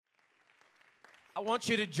I want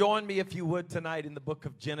you to join me, if you would, tonight in the book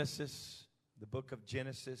of Genesis. The book of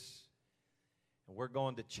Genesis. And we're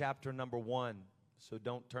going to chapter number 1, so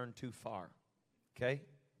don't turn too far. Okay?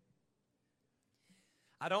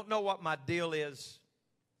 I don't know what my deal is.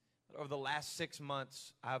 But over the last 6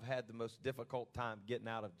 months, I've had the most difficult time getting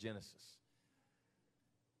out of Genesis.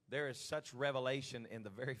 There is such revelation in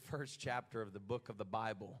the very first chapter of the book of the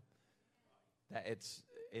Bible that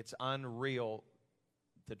it's unreal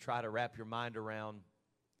to try to wrap your mind around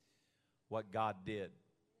what God did.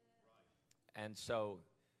 And so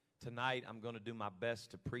tonight I'm going to do my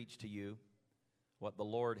best to preach to you what the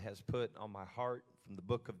Lord has put on my heart from the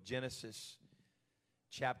book of Genesis,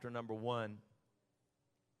 chapter number 1.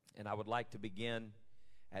 And I would like to begin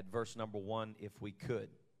at verse number 1 if we could.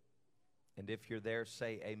 And if you're there,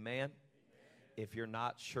 say amen. Amen. If you're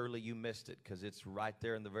not, surely you missed it, because it's right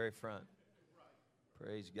there in the very front.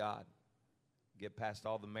 Praise God. Get past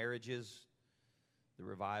all the marriages, the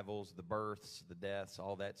revivals, the births, the deaths,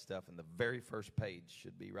 all that stuff, and the very first page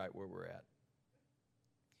should be right where we're at.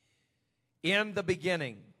 In the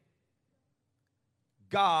beginning,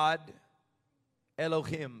 God,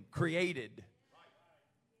 Elohim, created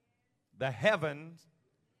the heavens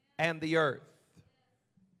and the earth.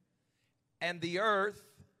 And the earth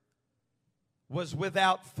was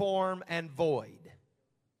without form and void.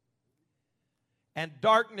 And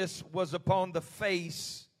darkness was upon the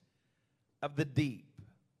face of the deep.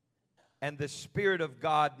 And the Spirit of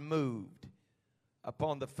God moved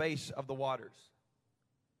upon the face of the waters.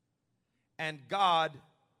 And God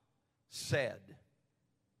said,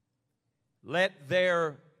 "Let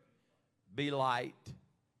there be light."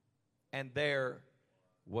 And there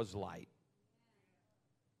was light.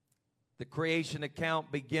 The creation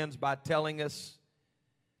account begins by telling us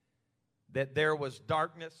that there was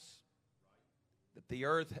darkness, that the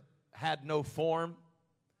earth had no form,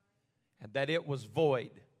 and that it was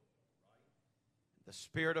void. The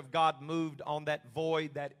Spirit of God moved on that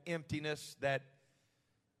void, that emptiness, that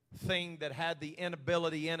thing that had the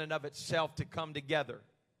inability in and of itself to come together.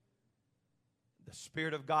 The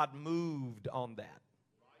Spirit of God moved on that.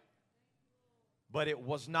 But it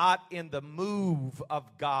was not in the move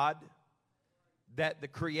of God that the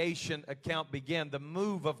creation account began. The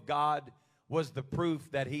move of God was the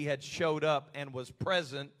proof that He had showed up and was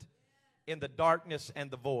present in the darkness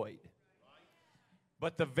and the void.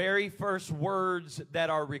 But the very first words that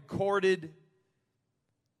are recorded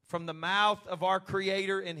from the mouth of our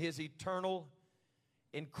Creator in His eternal,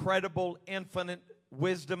 incredible, infinite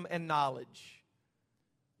wisdom and knowledge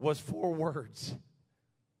was 4 words.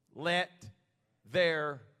 Let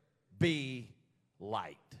there be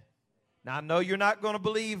light. Now, I know you're not going to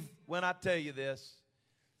believe when I tell you this,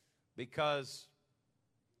 because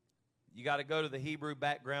you got to go to the Hebrew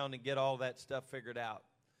background and get all that stuff figured out.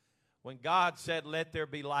 When God said, "Let there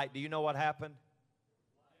be light," do you know what happened?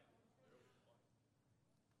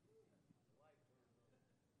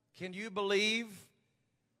 Can you believe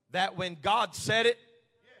that when God said it,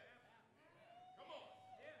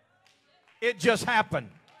 it just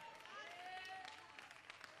happened?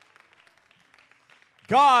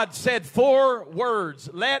 God said 4 words,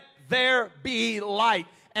 "Let there be light,"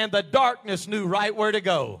 and the darkness knew right where to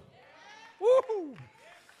go. Woo-hoo.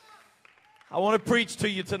 I want to preach to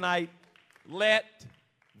you tonight. Let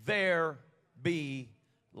there be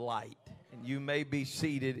light. And you may be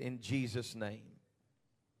seated in Jesus' name.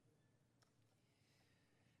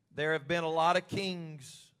 There have been a lot of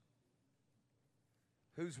kings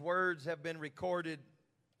whose words have been recorded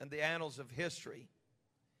in the annals of history.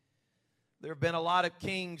 There have been a lot of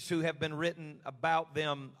kings who have been written about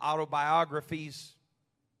them, autobiographies,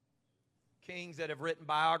 kings that have written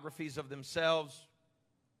biographies of themselves.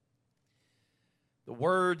 The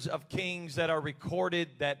words of kings that are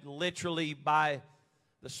recorded that literally by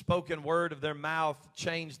the spoken word of their mouth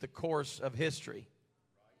changed the course of history.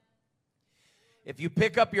 If you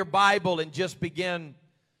pick up your Bible and just begin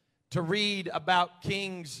to read about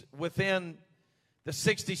kings within the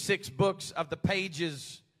 66 books of the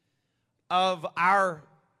pages of our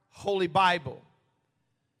Holy Bible,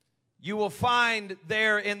 you will find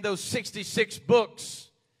there in those 66 books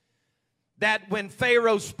that when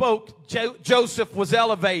Pharaoh spoke, Joseph was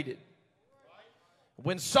elevated.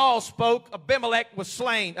 When Saul spoke, Ahimelech was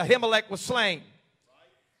slain.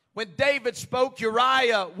 When David spoke,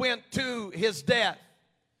 Uriah went to his death.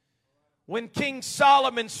 When King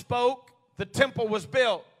Solomon spoke, the temple was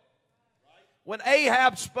built. When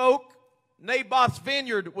Ahab spoke, Naboth's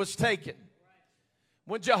vineyard was taken.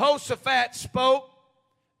 When Jehoshaphat spoke,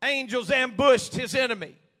 angels ambushed his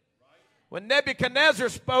enemy. When Nebuchadnezzar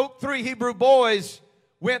spoke, 3 Hebrew boys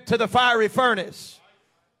went to the fiery furnace.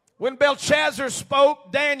 When Belshazzar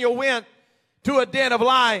spoke, Daniel went to a den of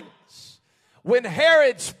lions. When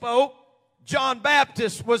Herod spoke, John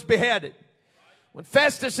Baptist was beheaded. When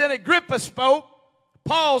Festus and Agrippa spoke,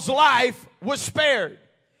 Paul's life was spared.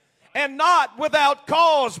 And not without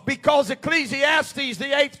cause, because Ecclesiastes,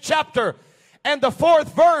 the 8th chapter and the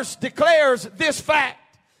 4th verse declares this fact,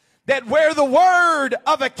 that where the word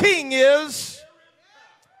of a king is,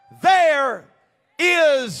 there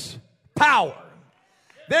is power.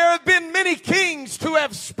 There have been many kings who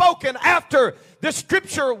have spoken after the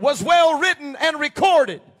scripture was well written and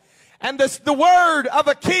recorded. And the word of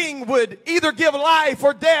a king would either give life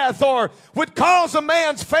or death, or would cause a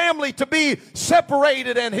man's family to be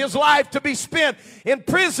separated and his life to be spent in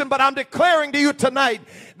prison. But I'm declaring to you tonight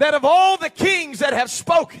that of all the kings that have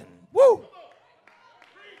spoken,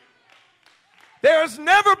 there has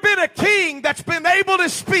never been a king that's been able to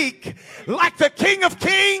speak like the King of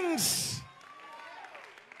Kings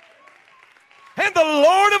and the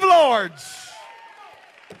Lord of Lords.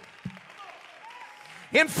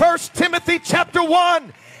 In 1 Timothy chapter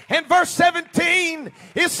 1 and verse 17,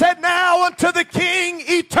 it said, now unto the King,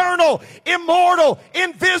 eternal, immortal,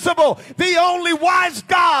 invisible, the only wise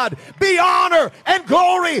God, be honor and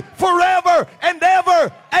glory forever and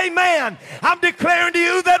ever. Amen. I'm declaring to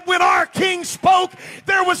you that when our King spoke,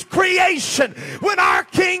 there was creation. When our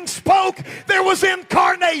King spoke, there was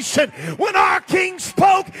incarnation. When our King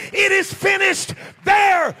spoke, it is finished.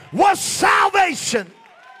 There was salvation.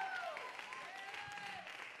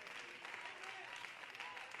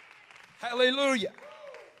 Hallelujah.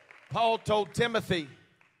 Paul told Timothy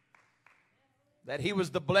that he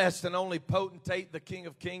was the blessed and only potentate, the King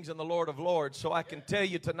of Kings and the Lord of Lords. So I can tell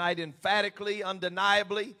you tonight emphatically,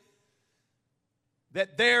 undeniably,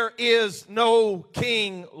 that there is no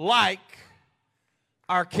king like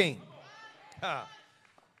our King.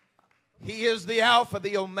 He is the Alpha,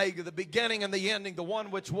 the Omega, the beginning and the ending, the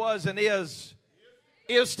one which was and is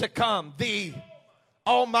to come, the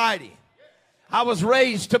Almighty. I was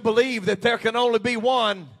raised to believe that there can only be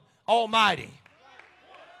one Almighty.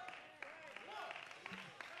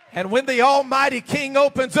 And when the Almighty King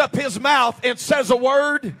opens up his mouth and says a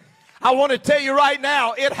word, I want to tell you right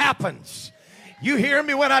now, it happens. You hear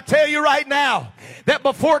me when I tell you right now that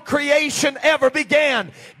before creation ever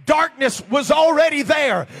began, darkness was already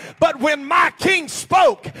there. But when my King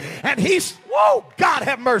spoke and God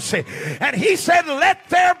have mercy. And he said, let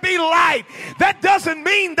there be light. That doesn't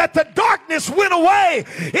mean that the darkness went away.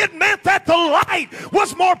 It meant that the light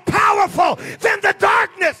was more powerful than the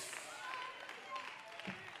darkness.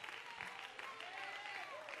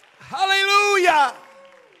 Hallelujah.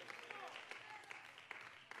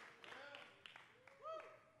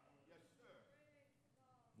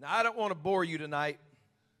 Now, I don't want to bore you tonight,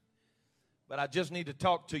 but I just need to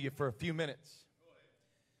talk to you for a few minutes.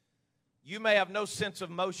 You may have no sense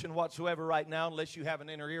of motion whatsoever right now unless you have an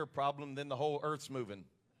inner ear problem, then the whole earth's moving.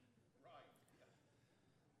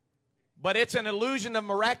 But it's an illusion of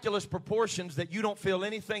miraculous proportions that you don't feel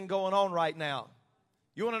anything going on right now.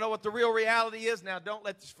 You want to know what the real reality is? Now, don't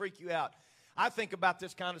let this freak you out. I think about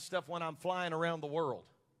this kind of stuff when I'm flying around the world.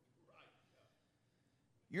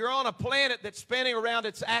 You're on a planet that's spinning around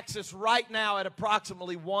its axis right now at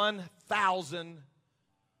approximately 1,000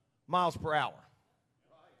 miles per hour.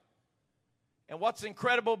 And what's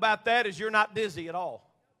incredible about that is you're not dizzy at all.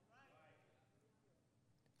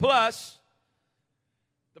 Plus,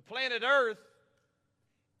 the planet Earth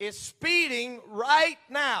is speeding right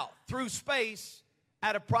now through space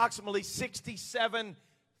at approximately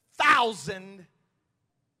 67,000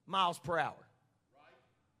 miles per hour.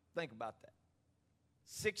 Think about that.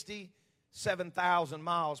 67,000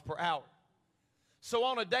 miles per hour. So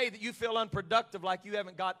on a day that you feel unproductive, like you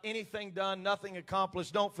haven't got anything done, nothing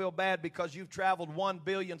accomplished, don't feel bad because you've traveled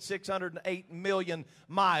 1,608,000,000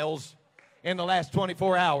 miles in the last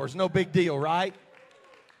 24 hours. No big deal, right?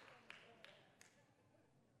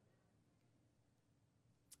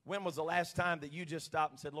 When was the last time that you just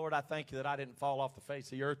stopped and said, Lord, I thank you that I didn't fall off the face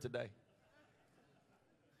of the earth today?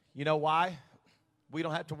 You know why? We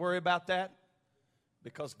don't have to worry about that.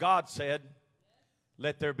 Because God said,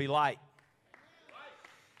 let there be light.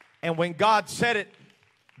 And when God said it,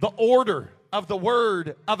 the order of the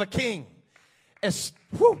word of a king,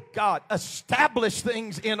 God established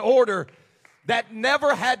things in order that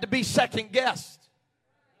never had to be second guessed.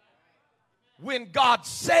 When God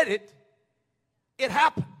said it, it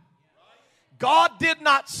happened. God did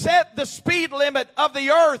not set the speed limit of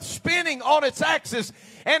the earth spinning on its axis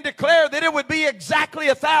and declare that it would be exactly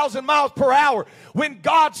 1,000 miles per hour. When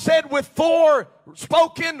God said with 4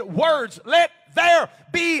 spoken words, let there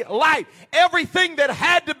be light. Everything that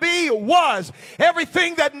had to be was.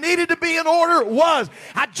 Everything that needed to be in order was.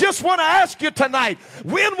 I just want to ask you tonight,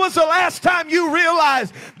 when was the last time you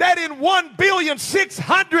realized that in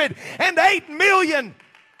 1,608,000,000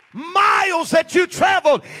 miles that you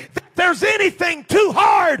traveled, that there's anything too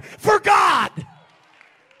hard for God?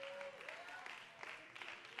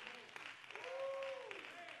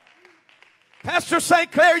 Pastor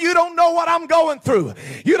St. Clair, you don't know what I'm going through.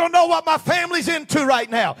 You don't know what my family's into right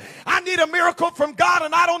now. I need a miracle from God,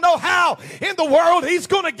 and I don't know how in the world He's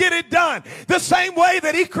going to get it done. The same way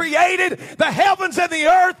that He created the heavens and the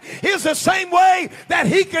earth is the same way that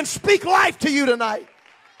He can speak life to you tonight.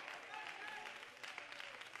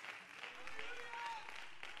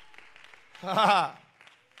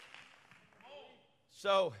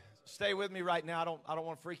 So stay with me right now. I don't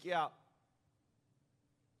want to freak you out.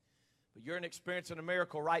 But you're experiencing a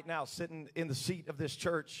miracle right now, sitting in the seat of this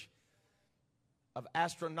church of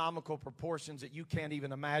astronomical proportions that you can't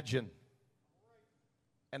even imagine.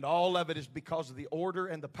 And all of it is because of the order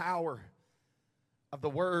and the power of the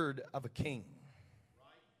word of a king.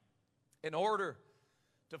 In order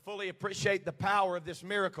to fully appreciate the power of this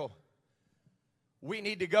miracle, we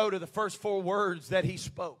need to go to the first 4 words that he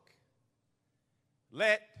spoke.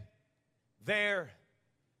 Let there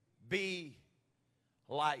be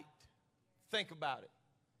light. Think about it.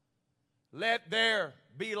 Let there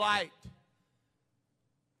be light.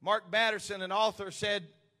 Mark Batterson, an author, said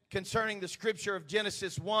concerning the scripture of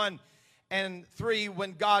Genesis 1 and 3,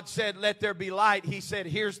 when God said, let there be light, he said,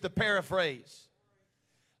 here's the paraphrase.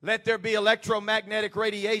 Let there be electromagnetic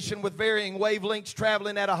radiation with varying wavelengths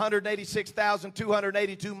traveling at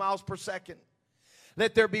 186,282 miles per second.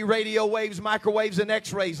 Let there be radio waves, microwaves, and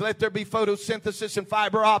x-rays. Let there be photosynthesis and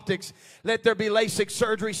fiber optics. Let there be LASIK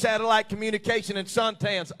surgery, satellite communication, and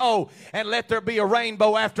suntans. Oh, and let there be a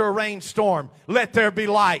rainbow after a rainstorm. Let there be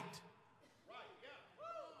light.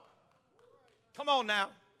 Come on now.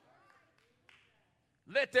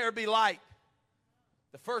 Let there be light.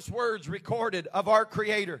 The first words recorded of our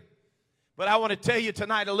Creator. But I want to tell you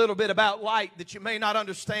tonight a little bit about light that you may not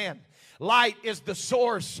understand. Light is the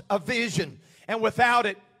source of vision. And without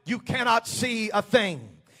it, you cannot see a thing.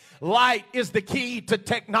 Light is the key to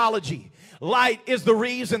technology. Light is the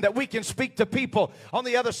reason that we can speak to people on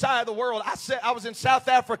the other side of the world. I was in South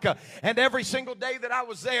Africa, and every single day that I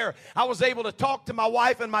was there, I was able to talk to my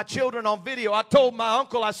wife and my children on video. I told my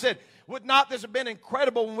uncle, I said, would not this have been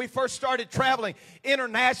incredible when we first started traveling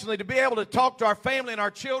internationally to be able to talk to our family and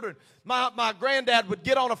our children? My granddad would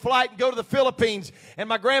get on a flight and go to the Philippines, and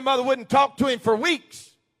my grandmother wouldn't talk to him for weeks.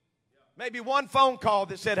 Maybe one phone call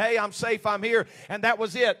that said, hey, I'm safe, I'm here, and that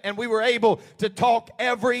was it. And we were able to talk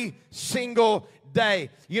every single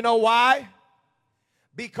day. You know why?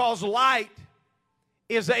 Because light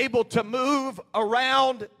is able to move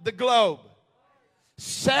around the globe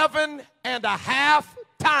 7.5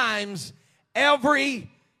 times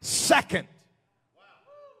every second.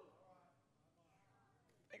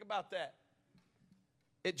 Think about that.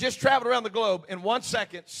 It just traveled around the globe in 1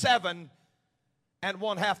 second,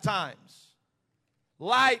 7.5 times.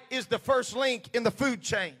 Light is the first link in the food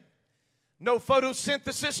chain. No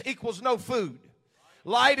photosynthesis equals no food.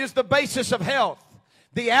 Light is the basis of health.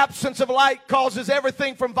 The absence of light causes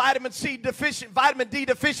everything from vitamin D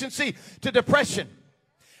deficiency to depression.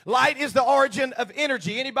 Light is the origin of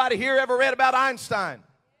energy. Anybody here ever read about Einstein?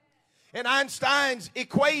 In Einstein's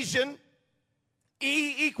equation,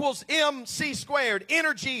 E equals mc squared.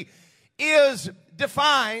 Energy is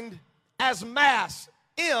defined as mass,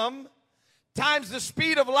 m, times the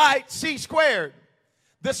speed of light, c squared.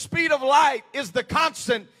 The speed of light is the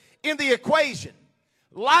constant in the equation.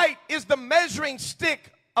 Light is the measuring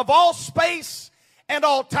stick of all space and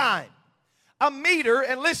all time. A meter,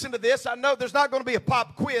 and listen to this, I know there's not going to be a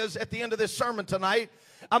pop quiz at the end of this sermon tonight.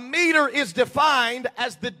 A meter is defined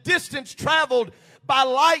as the distance traveled by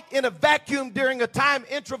light in a vacuum during a time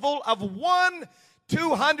interval of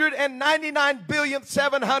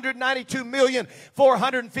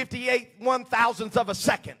 1,299,792,458,000 of a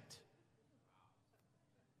second.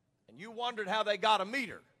 And you wondered how they got a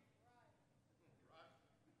meter.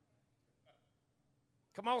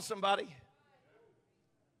 Come on, somebody.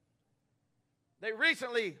 They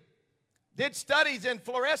recently did studies in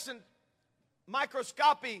fluorescent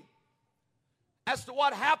microscopy as to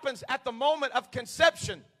what happens at the moment of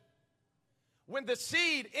conception when the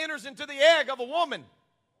seed enters into the egg of a woman.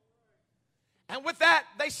 And with that,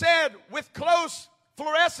 they said, with close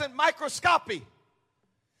fluorescent microscopy,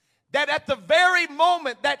 that at the very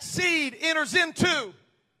moment that seed enters into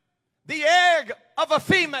the egg of a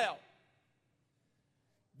female,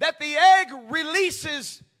 that the egg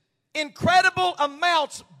releases incredible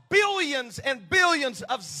amounts, billions and billions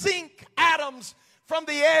of zinc atoms from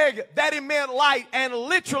the egg that emit light, and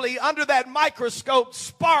literally under that microscope,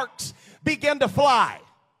 sparks begin to fly.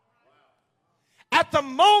 At the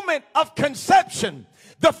moment of conception,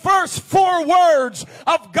 the first 4 words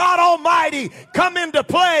of God Almighty come into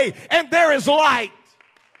play, and there is light.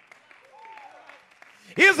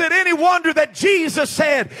 Is it any wonder that Jesus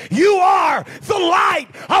said, you are the light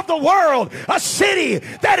of the world, a city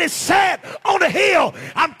that is set on a hill?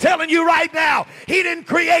 I'm telling you right now, He didn't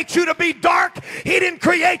create you to be dark. He didn't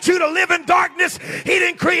create you to live in darkness. He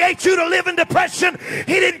didn't create you to live in depression.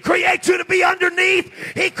 He didn't create you to be underneath.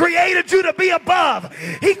 He created you to be above.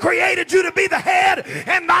 He created you to be the head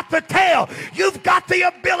and not the tail. You've got the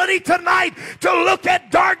ability tonight to look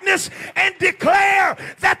at darkness and declare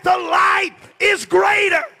that the light is greater.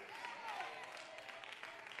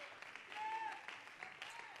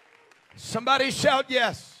 Somebody shout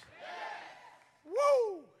yes.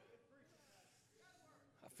 Woo!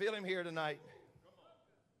 I feel Him here tonight.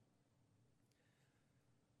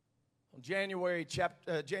 On January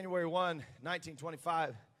 1,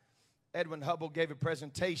 1925, Edwin Hubble gave a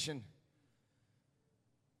presentation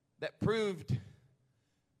that proved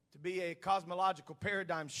to be a cosmological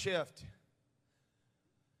paradigm shift.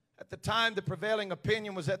 At the time, the prevailing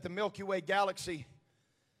opinion was that the Milky Way galaxy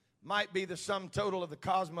might be the sum total of the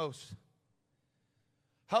cosmos.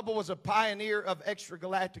 Hubble was a pioneer of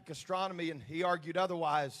extragalactic astronomy, and he argued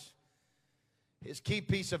otherwise. His key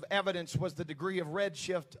piece of evidence was the degree of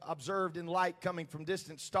redshift observed in light coming from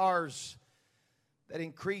distant stars that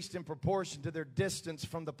increased in proportion to their distance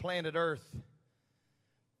from the planet Earth.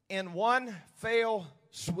 In one fell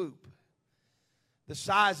swoop, the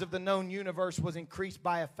size of the known universe was increased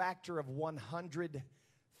by a factor of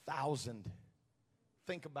 100,000.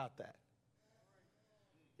 Think about that.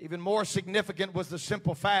 Even more significant was the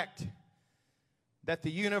simple fact that the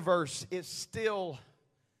universe is still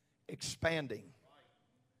expanding.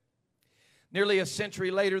 Nearly a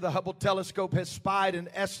century later, the Hubble telescope has spied an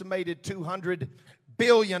estimated 200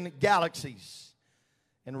 billion galaxies.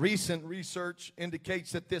 And recent research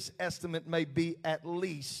indicates that this estimate may be at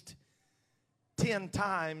least 10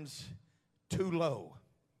 times too low.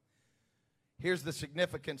 Here's the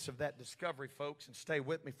significance of that discovery, folks, and stay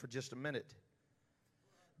with me for just a minute.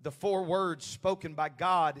 The 4 words spoken by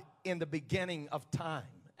God in the beginning of time,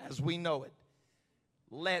 as we know it,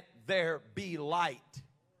 let there be light,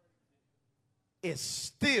 is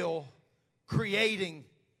still creating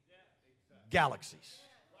galaxies.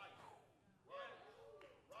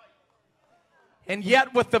 And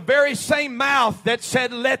yet with the very same mouth that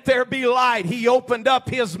said, let there be light, He opened up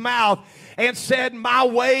His mouth and said, my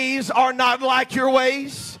ways are not like your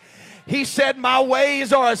ways. He said, my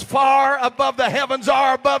ways are as far above the heavens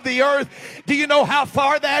are above the earth. Do you know how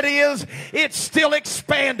far that is? It's still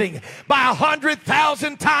expanding by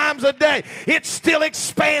 100,000 times a day. It's still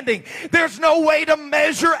expanding. There's no way to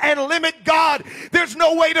measure and limit God. There's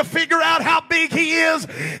no way to figure out how big He is.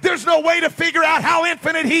 There's no way to figure out how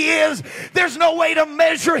infinite He is. There's no way to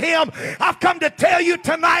measure Him. I've come to tell you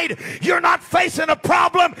tonight, you're not facing a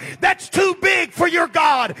problem that's too big for your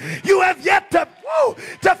God. You have yet to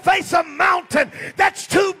face a mountain that's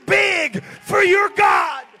too big for your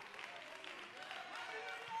God.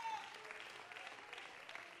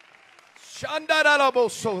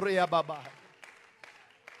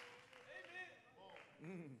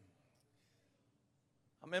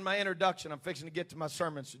 I'm in my introduction. I'm fixing to get to my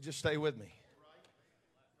sermon, so just stay with me.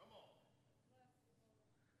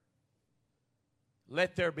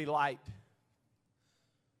 Let there be light.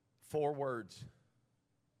 4 words.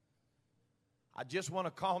 I just want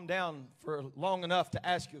to calm down for long enough to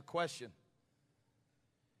ask you a question.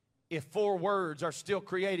 If 4 words are still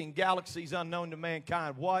creating galaxies unknown to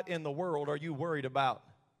mankind, what in the world are you worried about?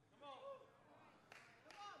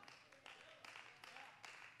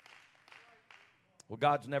 Well,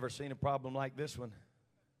 God's never seen a problem like this one.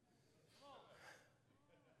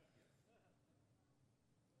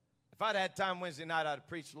 If I'd had time Wednesday night, I'd have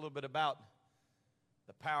preached a little bit about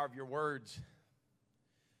the power of your words.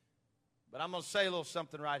 But I'm going to say a little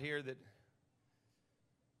something right here that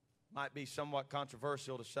might be somewhat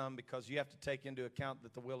controversial to some, because you have to take into account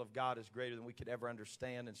that the will of God is greater than we could ever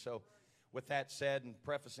understand. And so with that said, and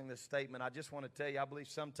prefacing this statement, I just want to tell you, I believe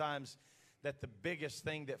sometimes that the biggest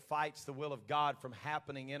thing that fights the will of God from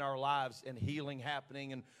happening in our lives and healing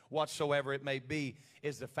happening and whatsoever it may be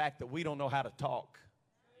is the fact that we don't know how to talk.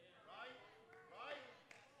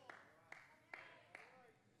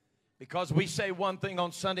 Because we say one thing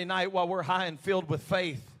on Sunday night while we're high and filled with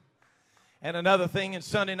faith, and another thing in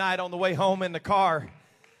Sunday night on the way home in the car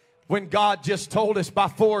when God just told us by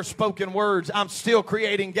 4 spoken words, I'm still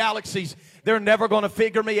creating galaxies. They're never going to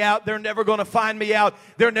figure me out. They're never going to find me out.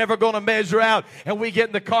 They're never going to measure out. And we get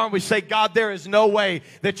in the car and we say, God, there is no way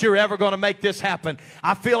that you're ever going to make this happen.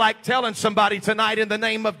 I feel like telling somebody tonight in the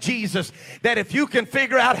name of Jesus that if you can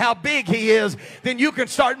figure out how big He is, then you can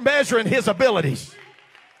start measuring His abilities.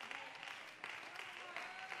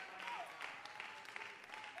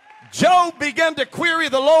 Job began to query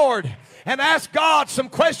the Lord and ask God some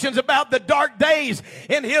questions about the dark days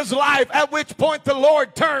in his life, at which point the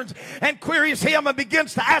Lord turns and queries him and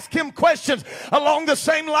begins to ask him questions along the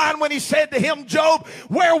same line when He said to him, Job,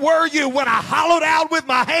 where were you when I hollowed out with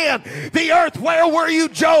my hand the earth? Where were you,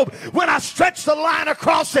 Job, when I stretched the line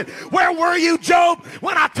across it? Where were you, Job,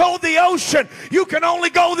 when I told the ocean you can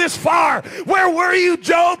only go this far? Where were you,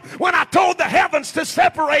 Job, when I told the heavens to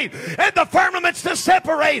separate and the firmaments to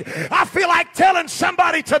separate? I feel like telling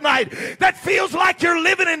somebody tonight that feels like you're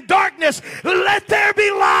living in darkness, let there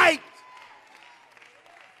be light.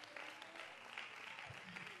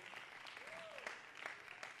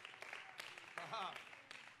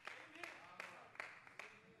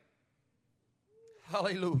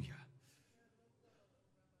 Hallelujah.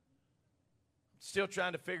 Still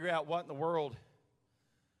trying to figure out what in the world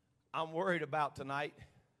I'm worried about tonight.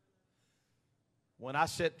 When I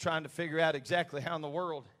sit trying to figure out exactly how in the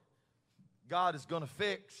world God is going to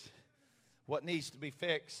fix what needs to be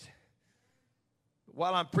fixed.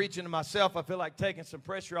 While I'm preaching to myself, I feel like taking some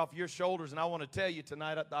pressure off your shoulders, and I want to tell you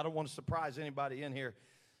tonight, I don't want to surprise anybody in here.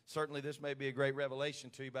 Certainly this may be a great revelation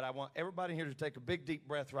to you, but I want everybody here to take a big, deep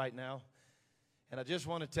breath right now. And I just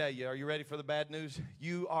want to tell you, are you ready for the bad news?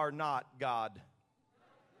 You are not God.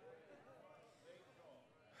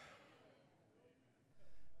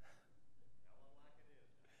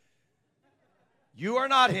 You are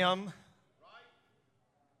not Him.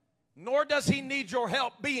 Nor does He need your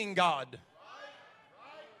help being God.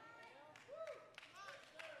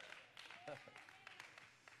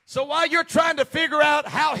 So while you're trying to figure out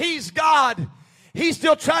how He's God, He's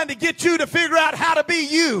still trying to get you to figure out how to be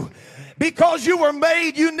you. Because you were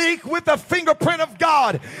made unique with the fingerprint of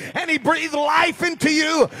God. And He breathed life into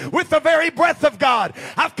you with the very breath of God.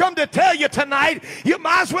 I've come to tell you tonight, you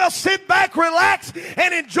might as well sit back, relax,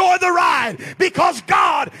 and enjoy the ride. Because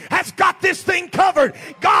God has got this thing covered.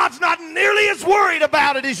 God's not nearly as worried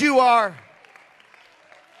about it as you are.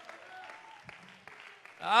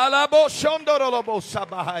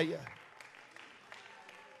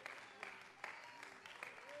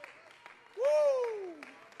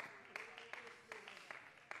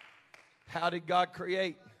 How did God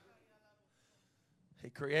create? He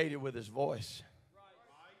created with His voice.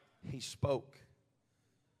 He spoke.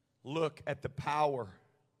 Look at the power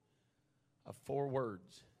of 4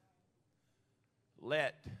 words.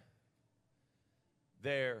 Let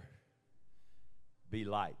there be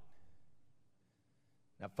light.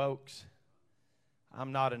 Now, folks,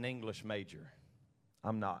 I'm not an English major.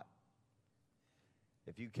 I'm not.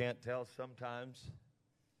 If you can't tell, sometimes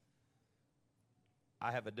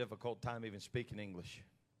I have a difficult time even speaking English.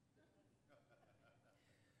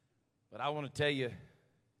 But I want to tell you,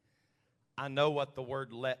 I know what the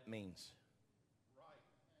word let means.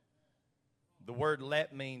 The word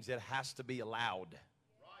let means it has to be allowed.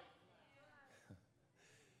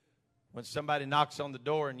 When somebody knocks on the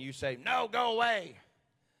door and you say, no, go away.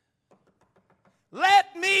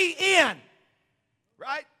 Let me in.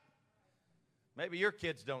 Right? Maybe your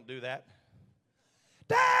kids don't do that.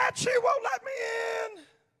 Dad, she won't let me in.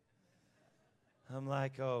 I'm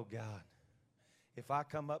like, oh, God. If I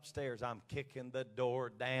come upstairs, I'm kicking the door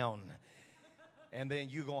down. And then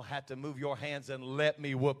you're going to have to move your hands and let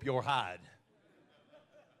me whoop your hide.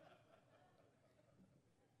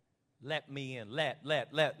 Let me in. Let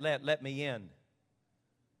me in.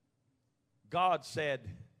 God said,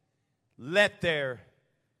 let there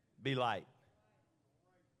be light.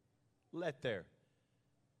 Let there.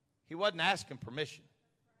 He wasn't asking permission.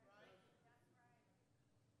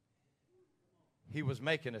 He was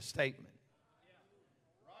making a statement.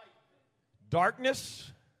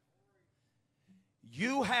 Darkness,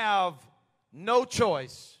 you have no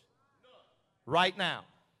choice right now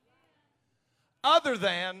other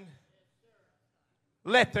than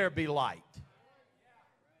let there be light.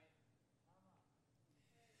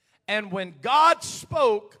 And when God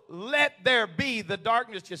spoke, let there be, the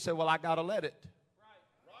darkness just said, well, I got to let it.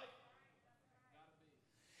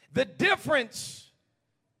 The difference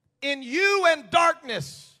in you and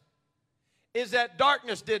darkness is that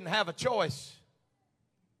darkness didn't have a choice.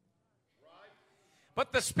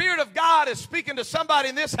 But the Spirit of God is speaking to somebody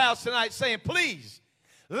in this house tonight saying, please,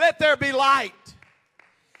 let there be light.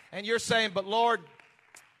 And you're saying, but Lord,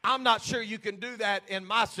 I'm not sure you can do that in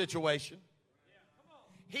my situation.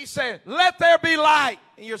 He's saying, let there be light.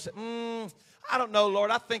 And you're saying, I don't know,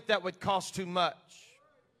 Lord. I think that would cost too much.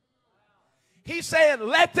 He's saying,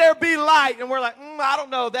 let there be light. And we're like, I don't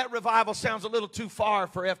know. That revival sounds a little too far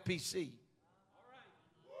for FPC.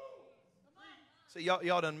 See,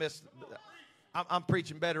 y'all done missed. I'm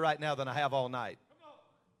preaching better right now than I have all night.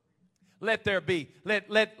 Let there be.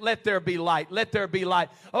 Let there be light. Let there be light.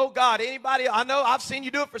 Oh, God, anybody, I know I've seen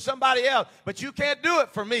you do it for somebody else, but you can't do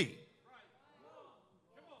it for me.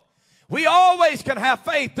 We always can have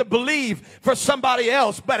faith to believe for somebody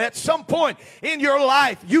else, but at some point in your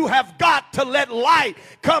life, you have got to let light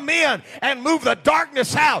come in and move the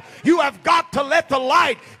darkness out. You have got to let the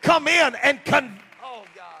light come in and oh,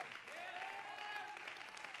 God.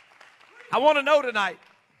 I want to know tonight,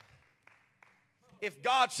 if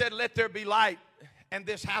God said, let there be light, and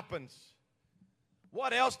this happens,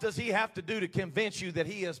 what else does he have to do to convince you that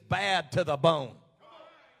he is bad to the bone?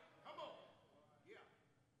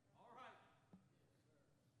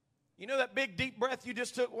 You know that big deep breath you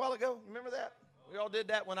just took a while ago? Remember that? We all did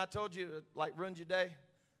that when I told you it like ruined your day.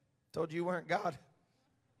 Told you weren't God.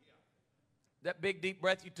 That big deep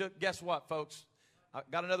breath you took, guess what, folks? I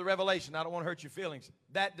got another revelation. I don't want to hurt your feelings.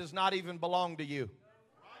 That does not even belong to you.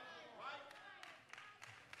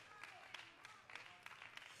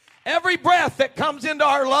 Every breath that comes into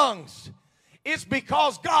our lungs is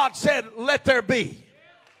because God said, let there be.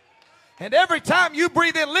 And every time you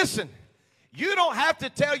breathe in, listen, you don't have to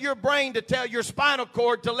tell your brain to tell your spinal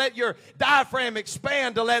cord to let your diaphragm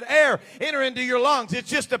expand, to let air enter into your lungs. It's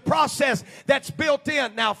just a process that's built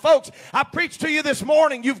in. Now, folks, I preached to you this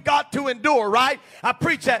morning, you've got to endure, right? I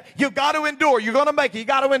preach that. You've got to endure. You're going to make it. You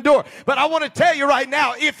got to endure. But I want to tell you right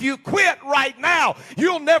now, if you quit right now,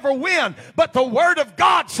 you'll never win. But the Word of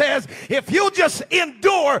God says, if you'll just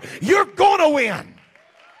endure, you're going to win.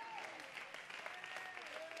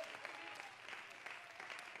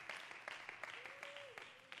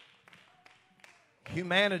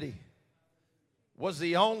 Humanity was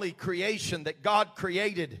the only creation that God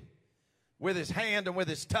created with his hand and with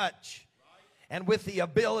his touch and with the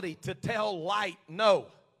ability to tell light no.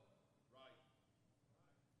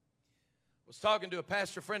 I was talking to a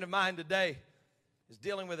pastor friend of mine today. He's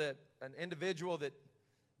dealing with an individual that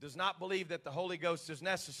does not believe that the Holy Ghost is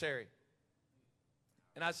necessary.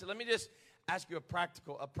 And I said, let me just ask you a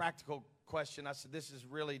practical question. I said, this is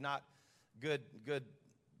really not good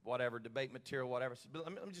whatever, debate material, whatever. So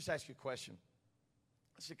let me just ask you a question.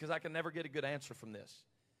 I said, because I can never get a good answer from this.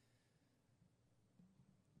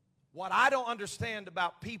 What I don't understand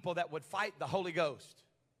about people that would fight the Holy Ghost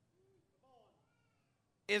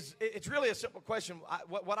is, it's really a simple question.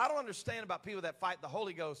 What I don't understand about people that fight the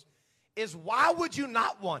Holy Ghost is, why would you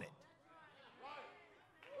not want it?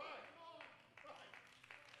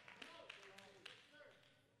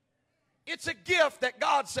 It's a gift that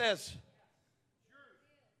God says,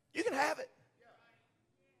 you can have it.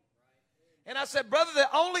 And I said, brother, the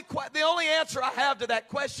only answer I have to that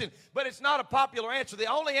question, but it's not a popular answer. The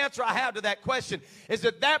only answer I have to that question is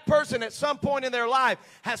that person at some point in their life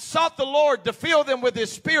has sought the Lord to fill them with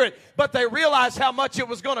His Spirit, but they realized how much it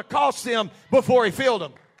was going to cost them before He filled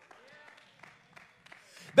them.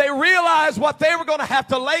 They realized what they were going to have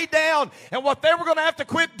to lay down and what they were going to have to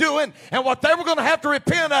quit doing and what they were going to have to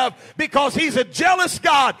repent of, because He's a jealous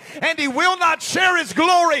God and He will not share His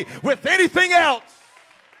glory with anything else.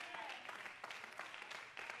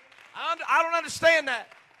 I don't understand that.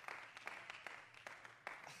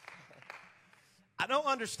 I don't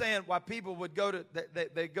understand why people would go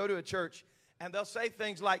to a church and they'll say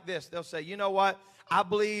things like this. They'll say, you know what? I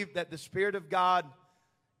believe that the Spirit of God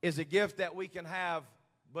is a gift that we can have,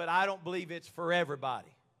 but I don't believe it's for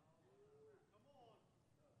everybody.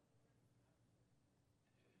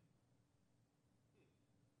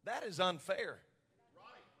 That is unfair.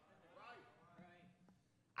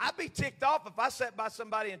 I'd be ticked off if I sat by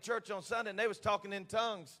somebody in church on Sunday and they was talking in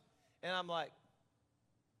tongues, and I'm like,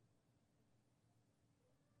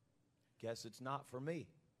 guess it's not for me.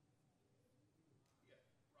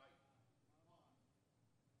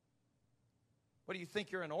 What do you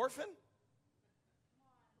think, you're an orphan?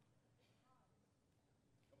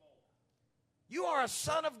 You are a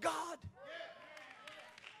son of God.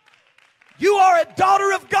 You are a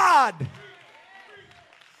daughter of God.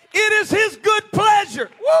 It is His good pleasure.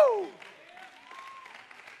 Woo!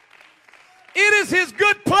 It is His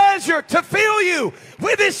good pleasure to fill you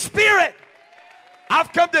with His Spirit.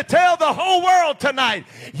 I've come to tell the whole world tonight,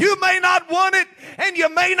 you may not want it and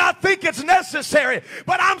you may not think it's necessary,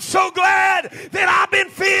 but I'm so glad that I've been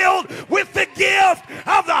filled with the gift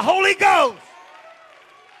of the Holy Ghost.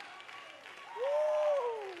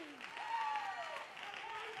 Woo!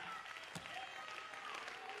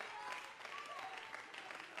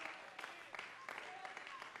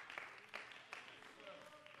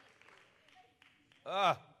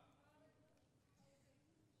 His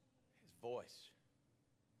voice.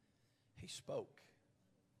 He spoke.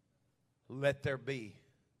 Let there be,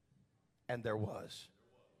 and there was.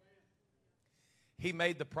 He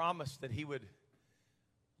made the promise that he would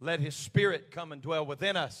let his Spirit come and dwell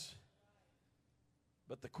within us.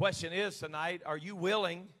 But the question is tonight, are you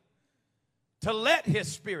willing to let his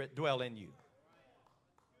Spirit dwell in you?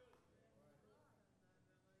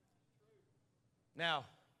 Now,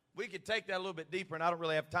 we could take that a little bit deeper, and I don't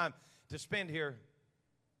really have time to spend here.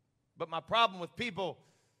 But my problem with people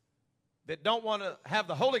that don't want to have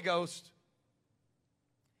the Holy Ghost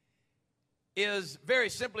is very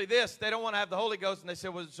simply this. They don't want to have the Holy Ghost, and they say,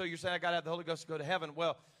 well, so you're saying I got to have the Holy Ghost to go to heaven?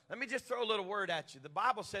 Well, let me just throw a little word at you. The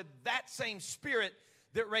Bible said that same Spirit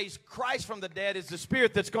that raised Christ from the dead is the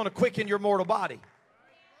Spirit that's going to quicken your mortal body.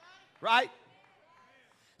 Right?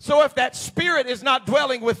 So if that Spirit is not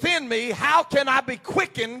dwelling within me, how can I be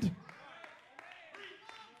quickened?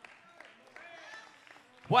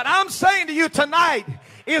 What I'm saying to you tonight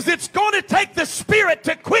is it's going to take the Spirit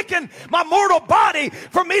to quicken my mortal body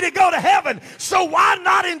for me to go to heaven. So why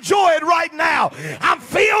not enjoy it right now? I'm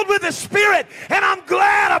filled with the Spirit and I'm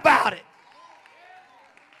glad about it.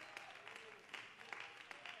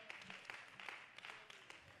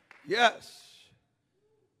 Yes.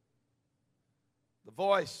 The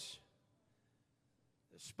voice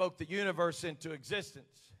that spoke the universe into existence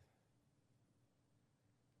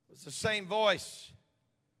was the same voice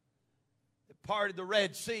that parted the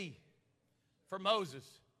Red Sea for Moses,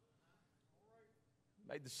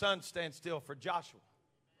 made the sun stand still for Joshua.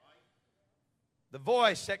 The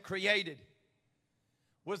voice that created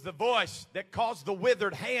was the voice that caused the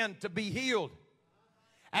withered hand to be healed,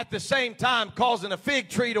 at the same time causing a fig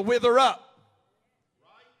tree to wither up.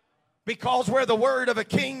 Because where the word of a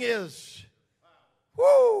king is,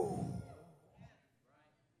 whoo,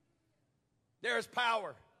 there is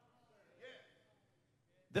power.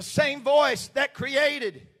 The same voice that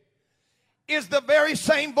created is the very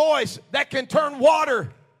same voice that can turn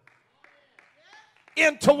water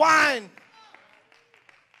into wine.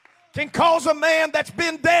 Can cause a man that's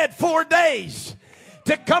been dead 4 days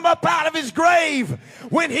to come up out of his grave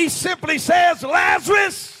when he simply says,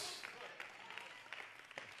 Lazarus,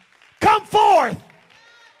 come forth.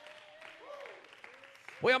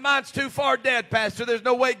 Well, mine's too far dead, Pastor. There's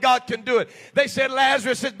no way God can do it. They said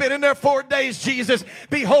Lazarus has been in there 4 days, Jesus.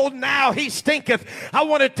 Behold, now he stinketh. I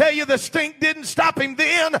want to tell you, the stink didn't stop him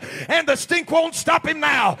then, and the stink won't stop him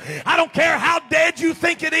now. I don't care how dead you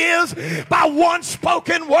think it is. By one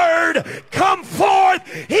spoken word, come forth.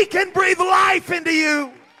 He can breathe life into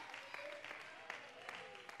you.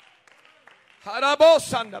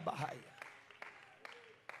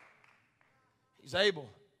 He's able.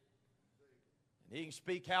 He can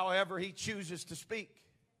speak however he chooses to speak.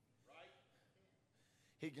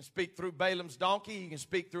 He can speak through Balaam's donkey. He can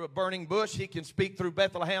speak through a burning bush. He can speak through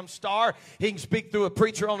Bethlehem's star. He can speak through a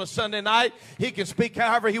preacher on a Sunday night. He can speak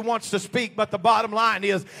however he wants to speak. But the bottom line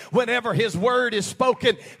is, whenever his word is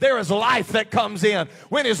spoken, there is life that comes in.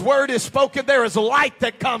 When his word is spoken, there is light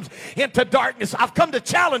that comes into darkness. I've come to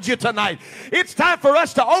challenge you tonight. It's time for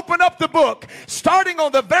us to open up the book, starting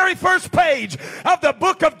on the very first page of the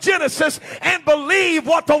book of Genesis, and believe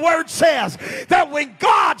what the word says. That when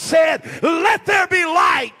God said, let there be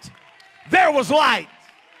light, there was light.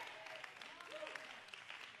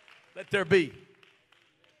 Let there be.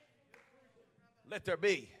 Let there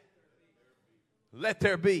be. Let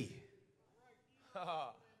there be.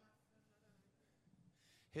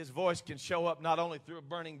 His voice can show up not only through a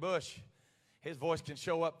burning bush. His voice can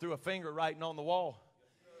show up through a finger writing on the wall.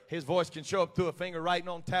 His voice can show up through a finger writing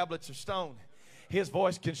on tablets of stone. His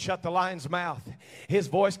voice can shut the lion's mouth. His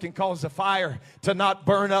voice can cause the fire to not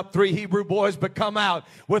burn up 3 Hebrew boys, but come out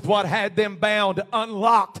with what had them bound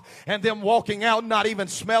unlocked, and them walking out not even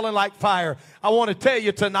smelling like fire. I want to tell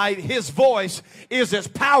you tonight, his voice is as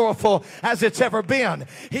powerful as it's ever been.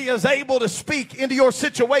 He is able to speak into your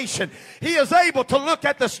situation. He is able to look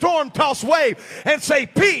at the storm-tossed wave and say,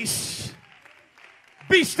 peace,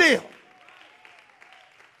 be still.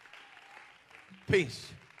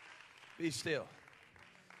 Peace, be still.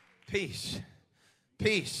 Peace,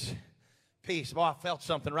 peace, peace. Boy, I felt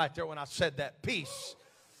something right there when I said that. Peace,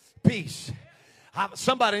 peace.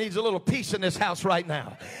 Somebody needs a little peace in this house right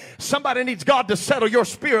now. Somebody needs God to settle your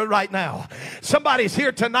spirit right now. Somebody's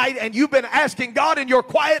here tonight and you've been asking God in your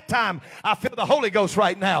quiet time. I feel the Holy Ghost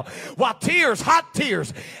right now. While tears, hot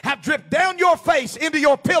tears, have dripped down your face into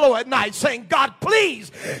your pillow at night saying, God,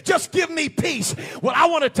 please just give me peace. Well, I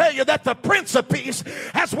want to tell you that the Prince of Peace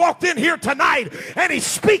has walked in here tonight and he's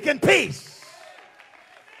speaking peace.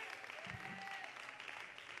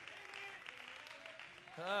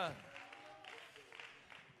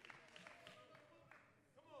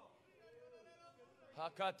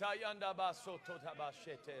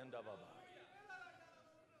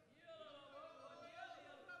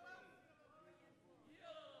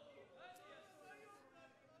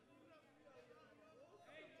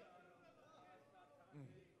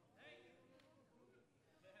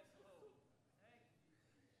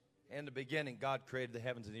 In the beginning, God created the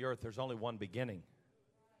heavens and the earth. There's only one beginning.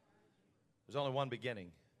 There's only one beginning.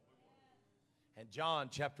 And John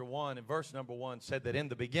chapter 1 and verse number 1 said that in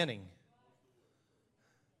the beginning,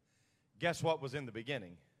 guess what was in the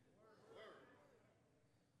beginning?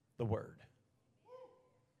 The Word.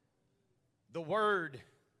 The Word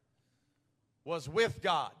was with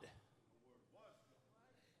God.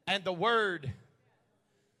 And the Word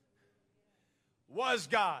was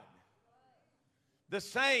God. The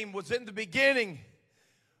same was in the beginning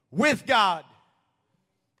with God.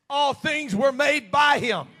 All things were made by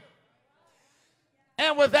Him.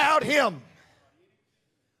 And without Him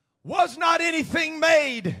was not anything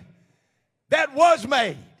made that was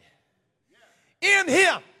made. In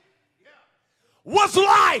Him was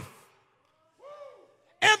life.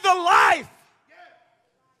 And the life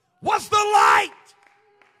was the light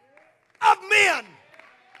of men.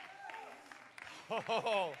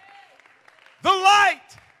 Oh. The light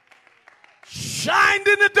shined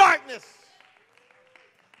in the darkness,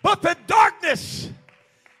 but the darkness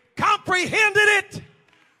comprehended it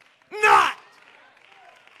not.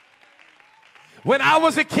 When I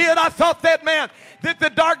was a kid, I thought that meant that the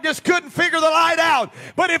darkness couldn't figure the light out.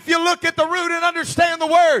 But if you look at the root and understand the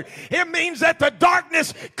word, it means that the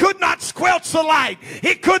darkness could not squelch the light.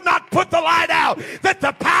 It could not put the light out. That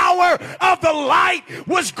the power of the light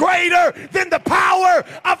was greater than the power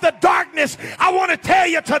of the darkness. I want to tell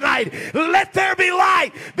you tonight, let there be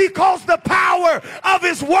light, because the power of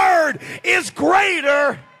His word is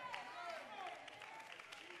greater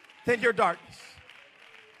than your darkness.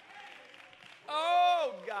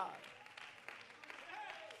 Oh, God.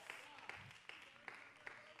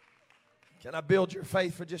 Can I build your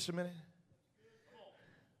faith for just a minute?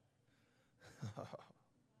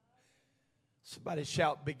 Somebody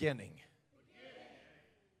shout beginning.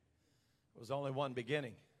 There was only one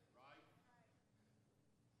beginning.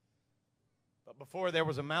 But before there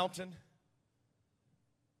was a mountain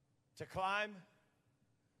to climb,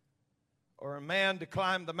 or a man to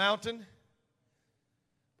climb the mountain,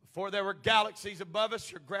 before there were galaxies above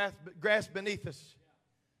us or grass beneath us,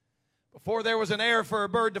 before there was an air for a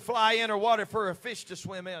bird to fly in or water for a fish to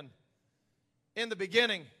swim in the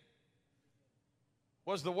beginning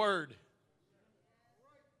was the Word.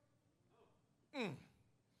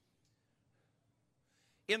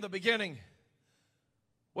 In the beginning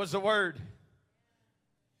was the Word.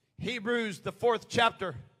 Hebrews, the 4th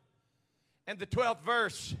chapter and the 12th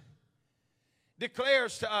verse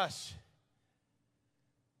declares to us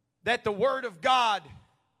that the Word of God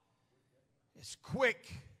is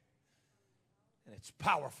quick and it's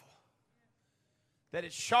powerful, that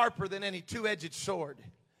it's sharper than any two-edged sword,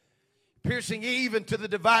 piercing even to the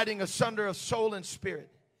dividing asunder of soul and spirit,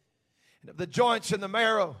 and of the joints and the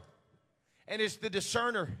marrow, and is the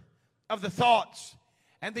discerner of the thoughts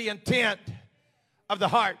and the intent of the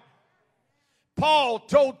heart. Paul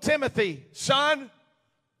told Timothy, son,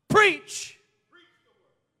 preach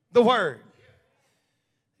the Word.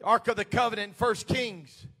 The Ark of the Covenant in 1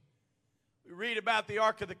 Kings. We read about the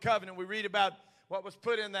Ark of the Covenant. We read about what was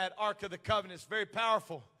put in that Ark of the Covenant. It's very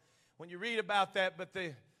powerful when you read about that. But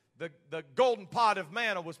the golden pot of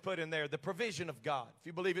manna was put in there, the provision of God. If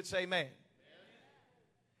you believe it, say amen.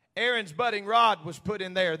 Aaron's budding rod was put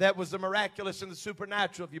in there. That was the miraculous and the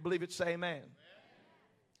supernatural. If you believe it, say amen.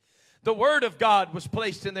 The Word of God was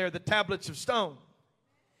placed in there, the tablets of stone.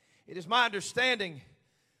 It is my understanding,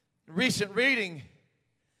 recent reading,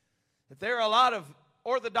 that there are a lot of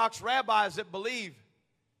Orthodox rabbis that believe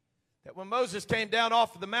that when Moses came down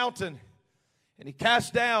off of the mountain and he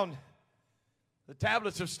cast down the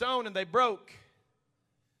tablets of stone and they broke,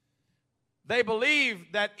 they believe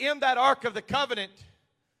that in that Ark of the Covenant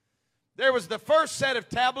there was the first set of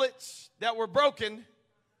tablets that were broken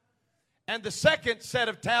and the second set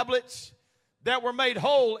of tablets that were made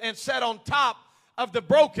whole and set on top of the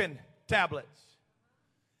broken tablets.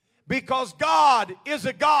 Because God is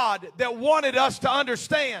a God that wanted us to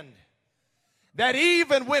understand that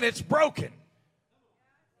even when it's broken,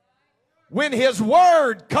 when His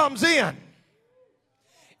Word comes in,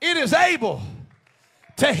 it is able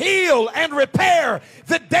to heal and repair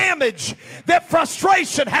the damage that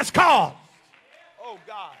frustration has caused. Oh,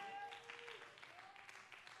 God.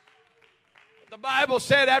 The Bible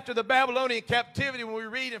said after the Babylonian captivity, when we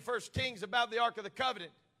read in 1 Kings about the Ark of the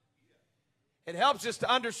Covenant, it helps us to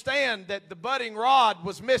understand that the budding rod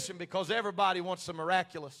was missing because everybody wants the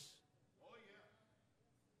miraculous.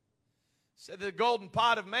 Said the golden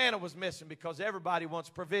pot of manna was missing because everybody wants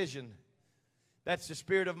provision. That's the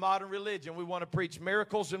spirit of modern religion. We want to preach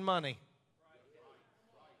miracles and money.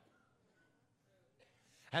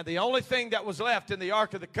 And the only thing that was left in the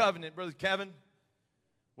Ark of the Covenant, Brother Kevin,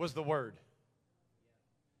 was the Word.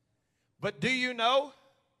 But do you know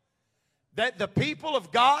that the people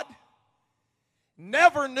of God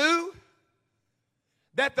never knew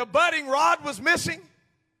that the budding rod was missing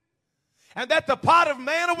and that the pot of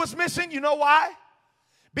manna was missing? You know why?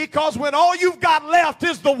 Because when all you've got left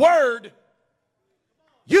is the Word,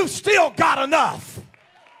 you've still got enough.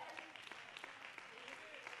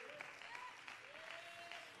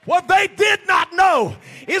 What they did not know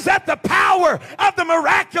is that the power of the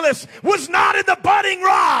miraculous was not in the budding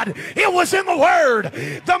rod. It was in the Word.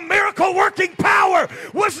 The miracle working power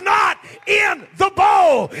was not in the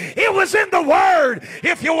bowl. It was in the Word.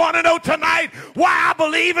 If you want to know tonight why I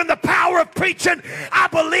believe in the power of preaching, I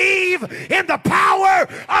believe in the power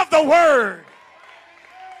of the Word.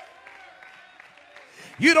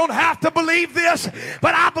 You don't have to believe this,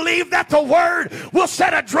 but I believe that the Word will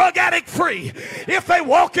set a drug addict free. If they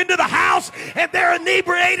walk into the house and they're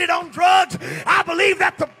inebriated on drugs, I believe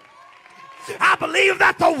that the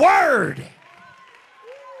Word.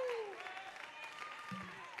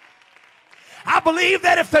 I believe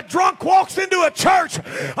that if the drunk walks into a church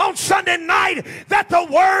on Sunday night, that the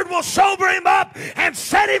Word will sober him up and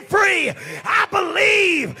set him free. I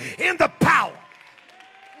believe in the power.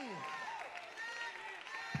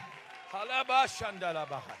 I'm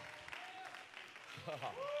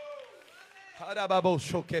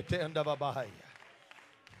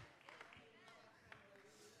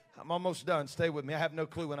almost done. Stay with me. I have no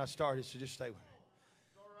clue when I started, so just stay with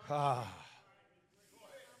me.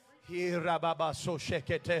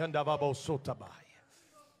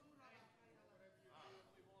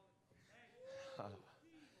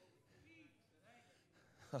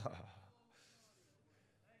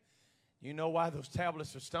 You know why those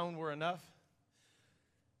tablets of stone were enough?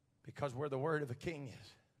 Because where the word of the king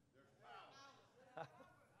is.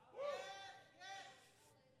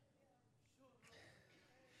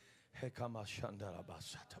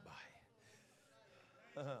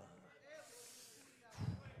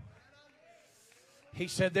 He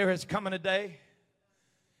said there is coming a day.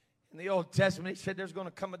 In the Old Testament, he said there's going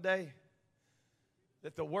to come a day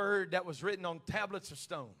that the word that was written on tablets of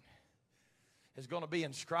stone is going to be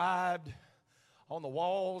inscribed on the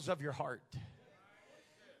walls of your heart.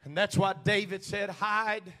 And that's why David said,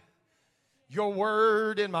 hide your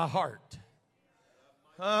word in my heart,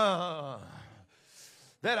 that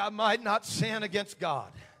I might not sin against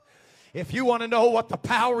God. If you want to know what the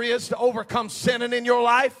power is to overcome sinning in your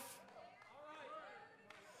life,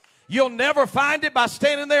 you'll never find it by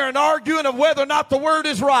standing there and arguing of whether or not the word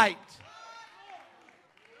is right.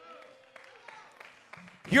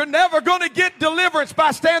 You're never going to get deliverance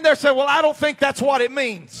by standing there and saying, well, I don't think that's what it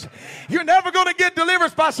means. You're never going to get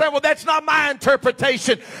deliverance by saying, well, that's not my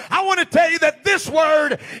interpretation. I want to tell you that this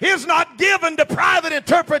word is not given to private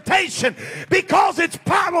interpretation because it's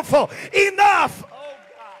powerful enough.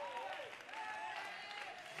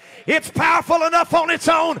 It's powerful enough on its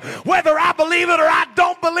own. Whether I believe it or I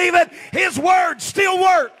don't believe it, His word still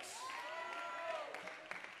works.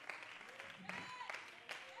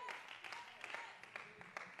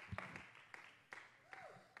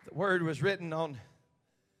 The word was written on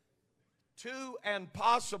 2 and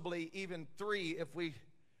possibly even 3, if we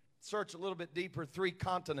search a little bit deeper, 3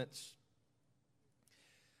 continents.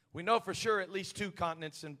 We know for sure at least 2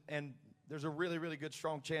 continents, and there's a really, really good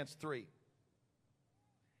strong chance 3.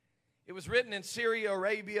 It was written in Syria,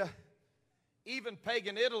 Arabia, even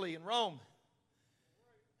pagan Italy and Rome,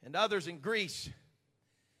 and others in Greece. It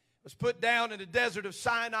was put down in the desert of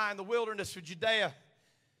Sinai in the wilderness of Judea.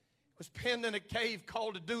 It was penned in a cave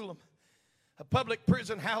called Adullam, a public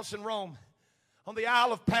prison house in Rome, on the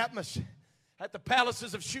Isle of Patmos, at the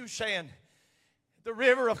palaces of Shushan, the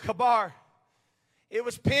river of Kabar. It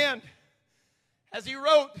was penned as he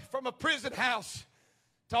wrote from a prison house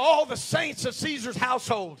to all the saints of Caesar's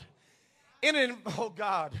household. In an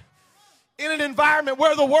environment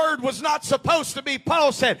where the word was not supposed to be.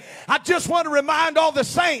 Paul said, I just want to remind all the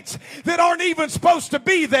saints that aren't even supposed to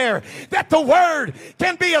be there that the word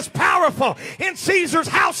can be as powerful in Caesar's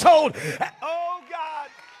household. Oh, God.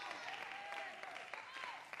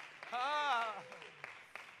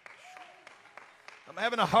 I'm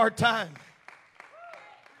having a hard time.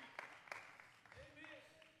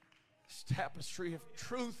 tapestry of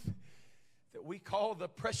truth that we call the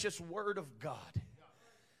precious Word of God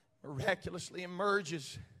miraculously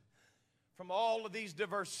emerges from all of these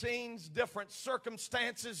diverse scenes, different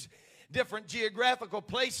circumstances, different geographical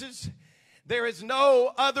places. There is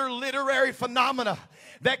no other literary phenomena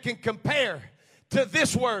that can compare to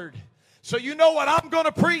this Word. So you know what I'm going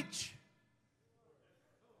to preach?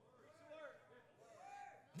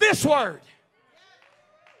 This Word.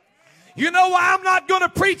 You know why I'm not going to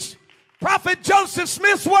preach Prophet Joseph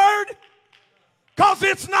Smith's Word? Because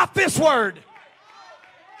it's not this Word.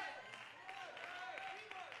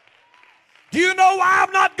 Do you know why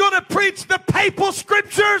I'm not going to preach the papal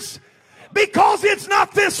scriptures? Because it's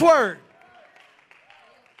not this Word.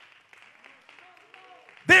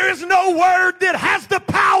 There is no word that has the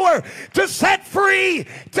power to set free,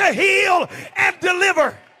 to heal, and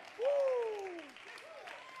deliver.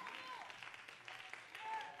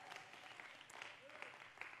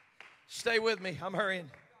 Stay with me. I'm hurrying.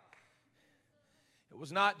 It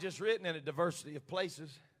was not just written in a diversity of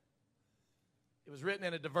places. It was written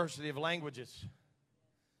in a diversity of languages,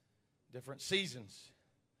 different seasons.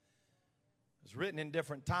 It was written in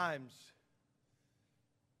different times.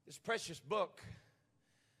 This precious book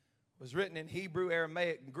was written in Hebrew,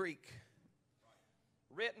 Aramaic, and Greek.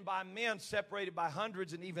 Written by men separated by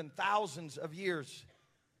hundreds and even thousands of years.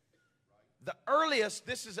 The earliest,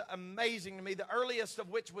 this is amazing to me, the earliest of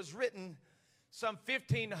which was written some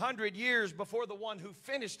 1,500 years before the one who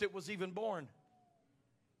finished it was even born.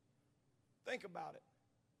 Think about it.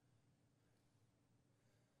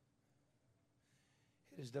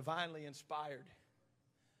 It is divinely inspired,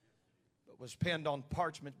 but was penned on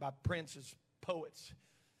parchment by princes, poets,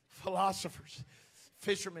 philosophers,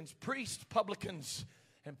 fishermen, priests, publicans,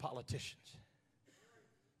 and politicians.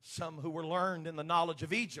 Some who were learned in the knowledge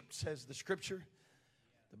of Egypt, says the scripture.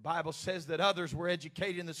 The Bible says that others were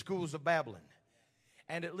educated in the schools of Babylon.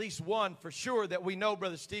 And at least one for sure that we know,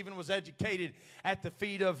 Brother Stephen, was educated at the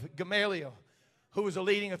feet of Gamaliel, who was a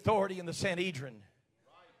leading authority in the Sanhedrin.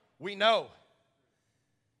 We know.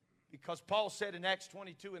 Because Paul said in Acts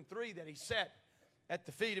 22:3 that he sat at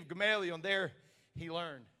the feet of Gamaliel and there he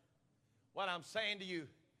learned. What I'm saying to you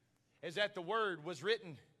is that the Word was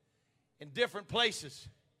written in different places,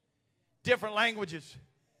 different languages,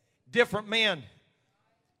 different men,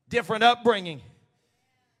 different upbringing.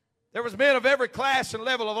 There was men of every class and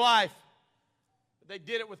level of life. They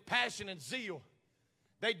did it with passion and zeal.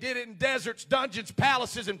 They did it in deserts, dungeons,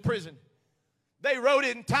 palaces, and prison. They wrote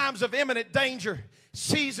it in times of imminent danger,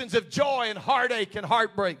 seasons of joy and heartache and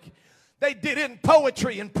heartbreak. They did it in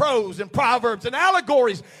poetry and prose and proverbs and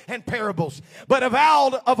allegories and parables. But of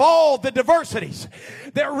all the diversities,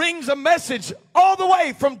 there rings a message all the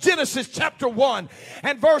way from Genesis chapter 1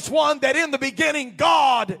 and verse 1 that in the beginning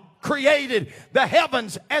God created the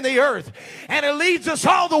heavens and the earth. And it leads us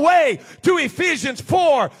all the way to Ephesians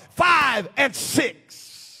 4, 5, and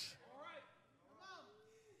 6.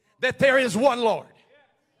 That there is one Lord,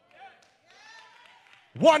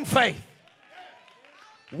 one faith,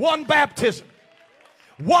 one baptism,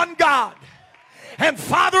 one God, and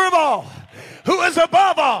Father of all, who is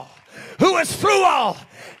above all, who is through all,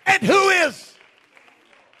 and who is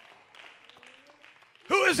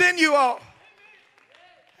in you all.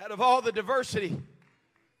 Out of all the diversity,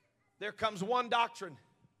 there comes one doctrine,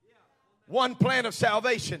 one plan of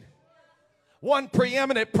salvation, one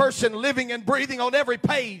preeminent person living and breathing on every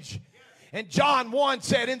page. And John 1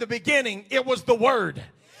 said, in the beginning, it was the Word.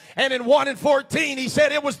 And in 1 and 14, he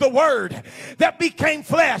said it was the Word that became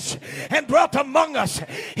flesh and dwelt among us.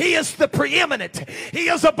 He is the preeminent. He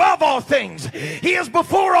is above all things. He is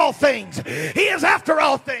before all things. He is after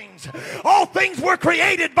all things. All things were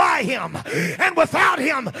created by him. And without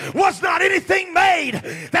him was not anything made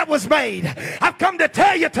that was made. I've come to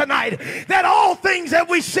tell you tonight that all things that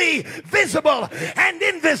we see, visible and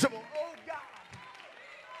invisible,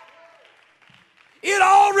 it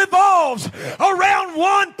all revolves around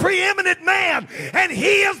one preeminent man, and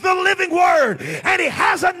he is the living Word, and he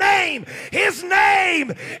has a name. His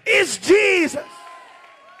name is Jesus.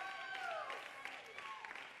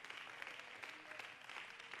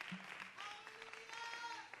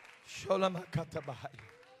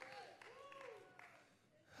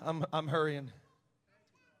 I'm hurrying.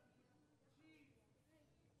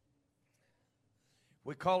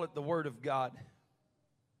 We call it the Word of God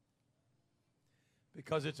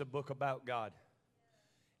because it's a book about God,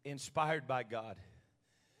 inspired by God,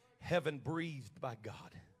 heaven breathed by God.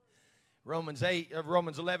 Romans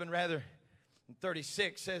 11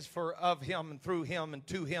 36 says, for of him and through him and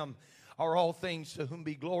to him are all things, to whom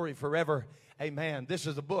be glory forever. Amen. This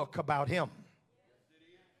is a book about him.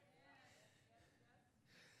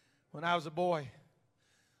 When I was a boy,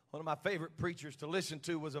 one of my favorite preachers to listen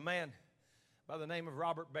to was a man by the name of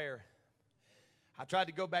Robert Baer. I tried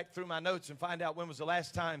to go back through my notes and find out when was the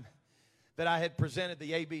last time that I had presented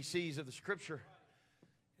the ABCs of the Scripture.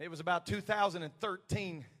 It was about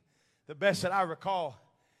 2013, the best that I recall.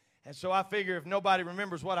 And so I figure if nobody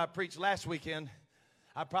remembers what I preached last weekend,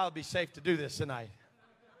 I'd probably be safe to do this tonight.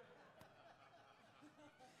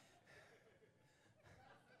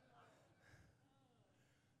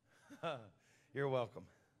 You're welcome.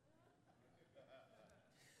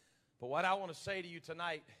 But what I want to say to you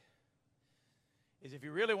tonight is if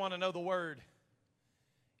you really want to know the Word,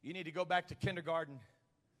 you need to go back to kindergarten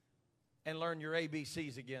and learn your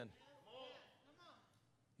ABCs again.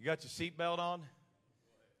 You got your seatbelt on?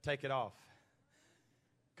 Take it off,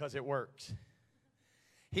 because it works.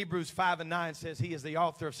 Hebrews 5:9 says He is the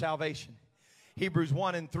author of salvation. Hebrews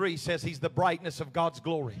 1:3 says He's the brightness of God's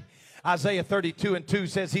glory. Isaiah 32:2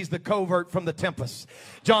 says He's the covert from the tempest.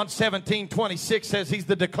 John 17:26 says He's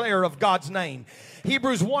the declarer of God's name.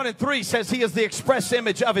 Hebrews 1:3 says He is the express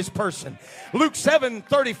image of His person. Luke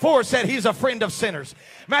 7:34 said He's a friend of sinners.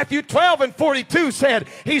 Matthew 12:42 said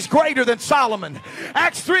He's greater than Solomon.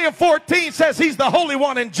 Acts 3:14 says He's the Holy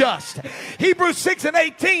One and just. Hebrews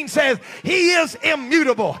 6:18 says He is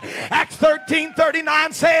immutable. Acts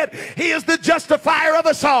 13:39 said He is the justifier of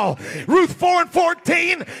us all. Ruth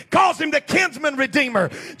 4:14 calls Him the kinsman redeemer.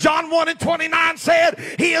 John 1:29 said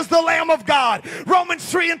He is the Lamb of God. Romans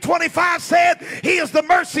 3:25 said He is the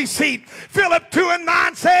mercy seat. Philip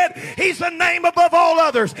 2:9 said He's the name above all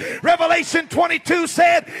others. Revelation 22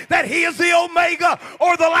 said that He is the Omega,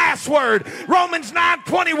 or the last word. Romans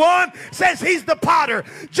 9:21 says He's the potter.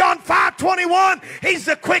 John 5:21 He's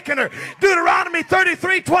the quickener. Deuteronomy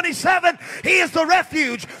 33:27 He is the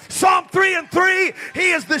refuge. Psalm 3:3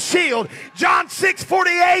 He is the shield. John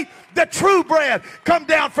 6:48 the true bread come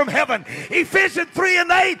down from heaven. Ephesians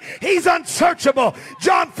 3:8 He's unsearchable.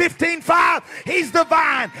 John 15:5 He's the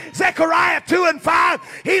vine. Zechariah 2:5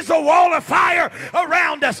 He's a wall of fire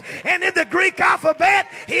around us. And in the Greek alphabet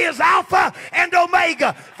He is Alpha and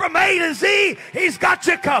Omega. From A to Z He's got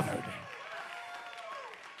you covered.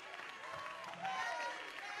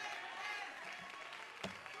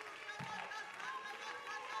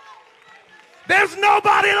 There's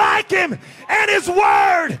nobody like Him, and His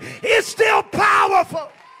Word is still powerful.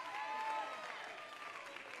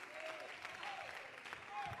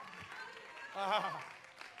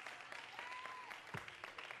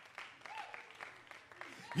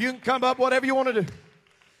 You can come up whatever you want to do.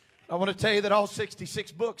 I want to tell you that all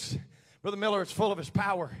 66 books, Brother Miller, is full of His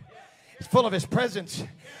power. It's full of His presence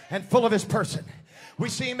and full of His person. We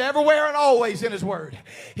see Him everywhere and always in His Word.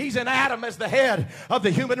 He's in Adam as the head of the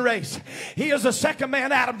human race. He is the second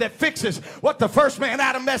man Adam that fixes what the first man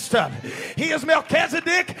Adam messed up. He is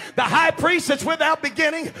Melchizedek, the high priest that's without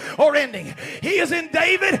beginning or ending. He is in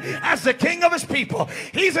David as the king of his people.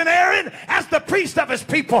 He's in Aaron as the priest of his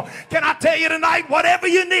people. Can I tell you tonight, whatever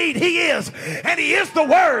you need, He is. And He is the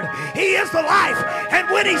Word. He is the life. And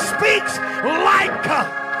when He speaks, light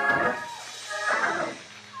comes.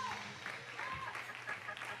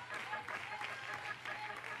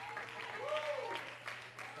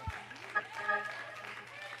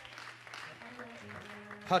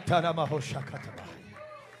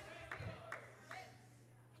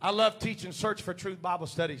 I love teaching Search for Truth Bible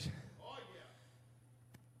studies.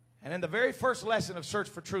 And in the very first lesson of Search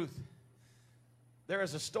for Truth, there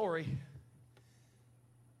is a story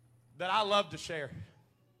that I love to share.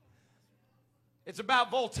 It's about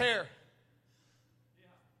Voltaire,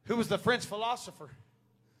 who was the French philosopher.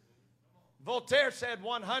 Voltaire said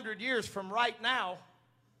 100 years from right now,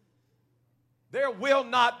 there will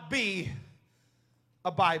not be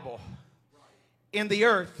a Bible in the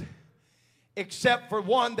earth except for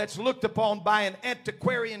one that's looked upon by an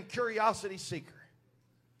antiquarian curiosity seeker.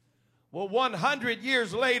 Well, 100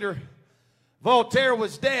 years later, Voltaire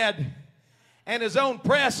was dead, and his own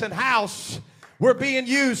press and house were being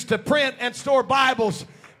used to print and store Bibles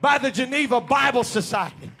by the Geneva Bible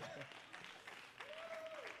Society.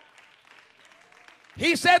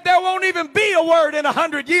 He said there won't even be a word in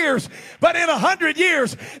 100 years. But in 100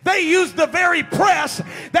 years, they used the very press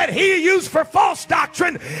that he used for false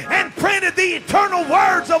doctrine and printed the eternal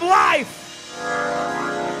words of life.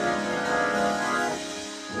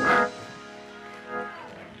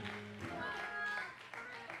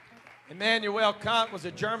 Immanuel Kant was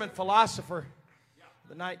a German philosopher of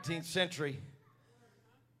the 19th century.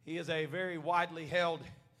 He is a very widely held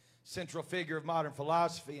central figure of modern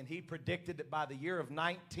philosophy, and he predicted that by the year of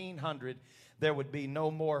 1900 there would be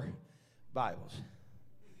no more Bibles.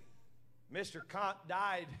 Mr. Kant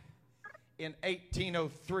died in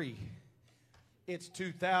 1803. It's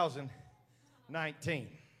 2019.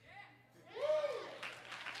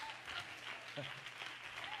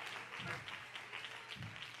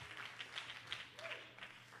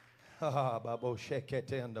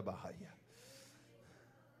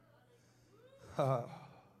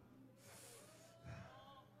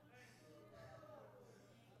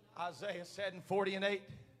 Isaiah said in 40:8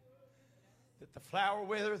 that the flower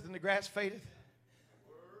withereth and the grass fadeth,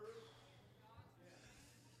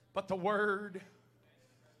 but the word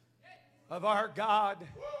of our God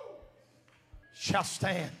shall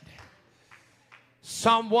stand.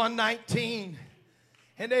 Psalm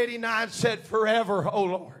 119:89 said, forever, O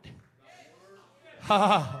Lord,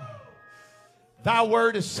 thy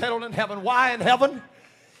word is settled in heaven. Why in heaven?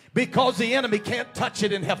 Because the enemy can't touch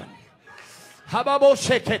it in heaven.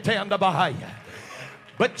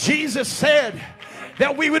 But Jesus said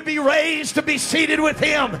that we would be raised to be seated with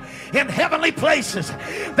him in heavenly places.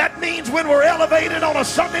 That means when we're elevated on a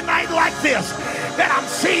Sunday night like this, that I'm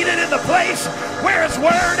seated in the place where his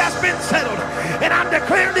word has been settled. And I'm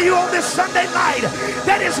declaring to you on this Sunday night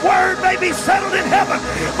that his word may be settled in heaven,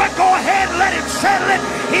 but go ahead and let him settle it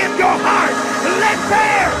in your heart. Let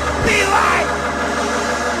there be light.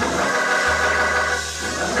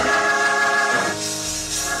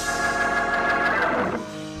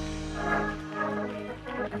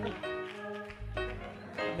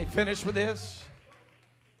 Finish with this.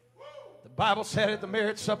 The Bible said at the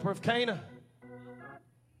marriage supper of Cana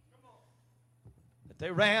that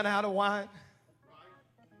they ran out of wine,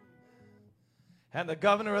 and the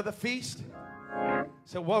governor of the feast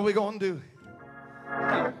said, what are we going to do?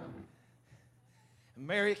 And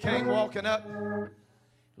Mary came walking up,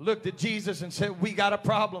 looked at Jesus and said, we got a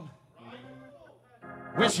problem.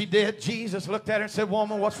 When she did, Jesus looked at her and said,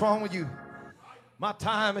 woman, what's wrong with you? My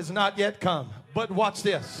time has not yet come. But watch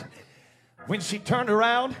this. When she turned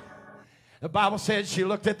around, the Bible said she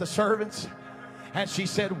looked at the servants and she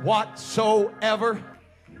said, whatsoever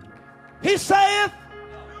he saith,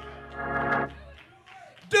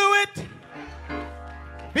 do it.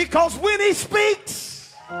 Because when he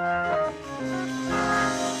speaks, I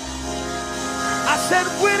said,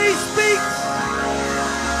 when he speaks,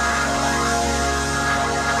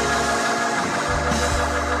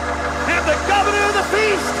 and the governor of the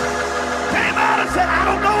feast came out and said, I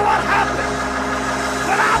don't know what happened,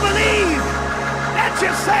 but I believe that you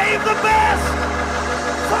saved the best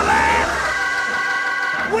for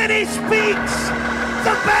last. When he speaks,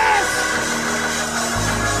 the best.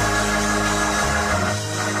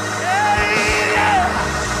 Yeah.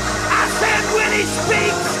 I said, when he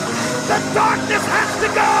speaks, the darkness has to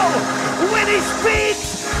go. When he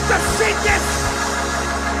speaks, the sickness.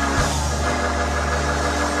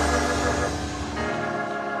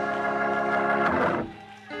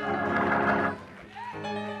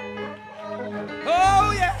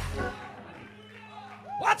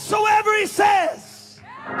 Whatsoever he says,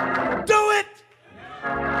 do it.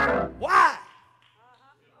 Why?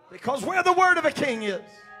 Because where the word of a king is.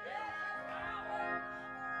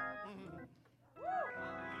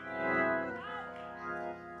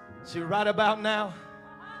 See, right about now,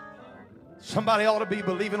 somebody ought to be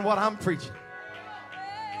believing what I'm preaching.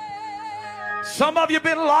 Some of you have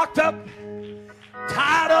been locked up,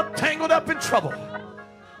 tied up, tangled up in trouble.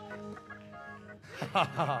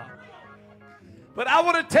 But I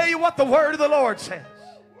want to tell you what the word of the Lord says.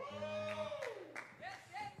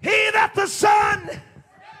 He that the Son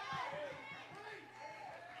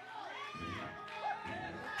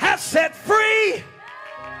has set free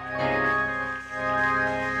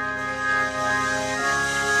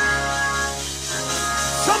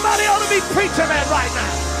somebody ought to be preaching that right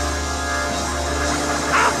now.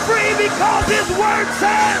 I'm free because his word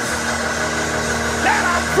says that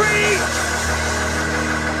I'm free.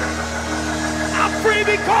 I'm free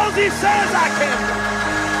because he says I can.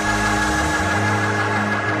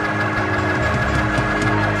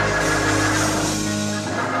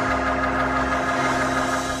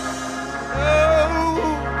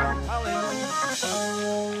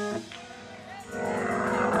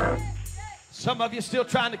 Some of you still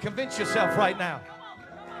trying to convince yourself right now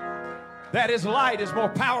that his light is more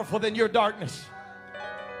powerful than your darkness.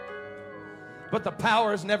 But the power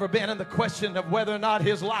has never been in the question of whether or not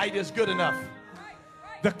his light is good enough.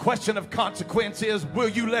 The question of consequence is, will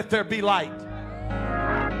you let there be light?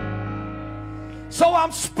 So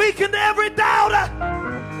I'm speaking to every doubter,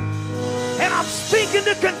 and I'm speaking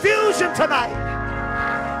to confusion tonight,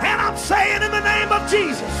 and I'm saying in the name of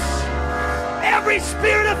Jesus, every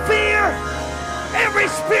spirit of fear, every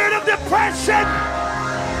spirit of depression,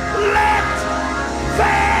 let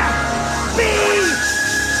there be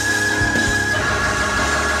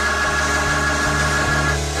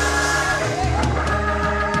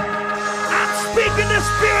the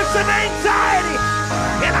spirits of anxiety.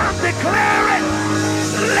 And I'm declaring,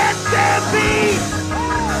 let there be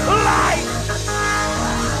light.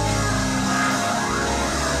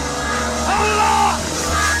 Oh Lord,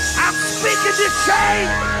 I'm speaking to shame,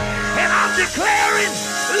 and I'm declaring,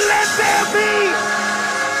 let there be.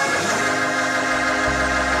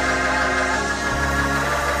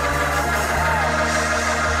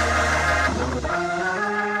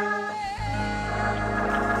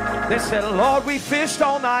 They said, Lord, we fished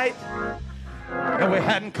all night and we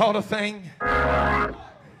hadn't caught a thing.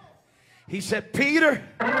 He said, Peter,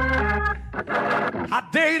 I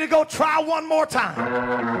dare you to go try one more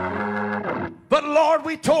time. But Lord,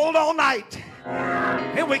 we toiled all night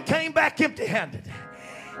and we came back empty-handed.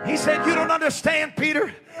 He said, you don't understand,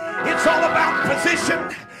 Peter. It's all about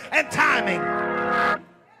position and timing.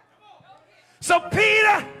 So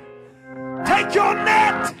Peter, take your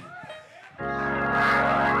net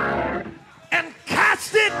and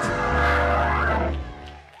cast it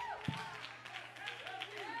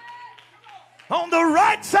on the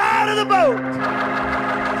right side of the boat.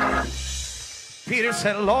 Peter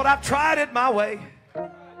said, Lord, I've tried it my way,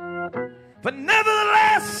 but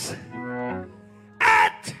nevertheless,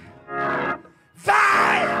 at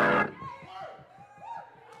thy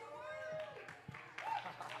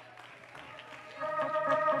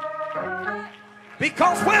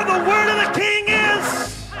because where the word of the king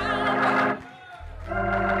is,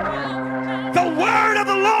 the word of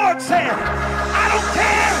the Lord said, I don't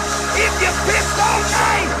care if you fished all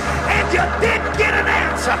night and you didn't get an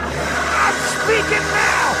answer. I'm speaking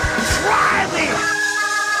now. Try me.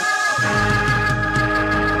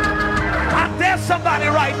 I dare somebody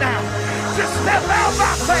right now to step out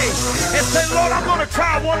by faith and say, Lord, I'm going to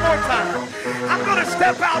try one more time. I'm going to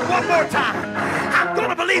step out one more time. I'm going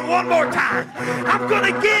to believe one more time. I'm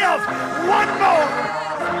going to give one more.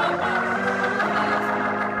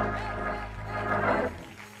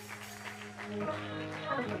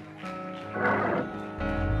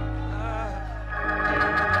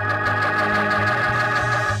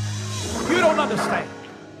 Understand.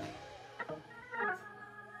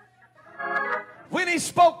 When he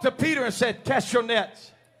spoke to Peter and said, cast your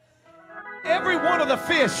nets, every one of the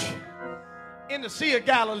fish in the Sea of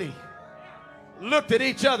Galilee looked at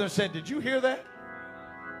each other and said, did you hear that?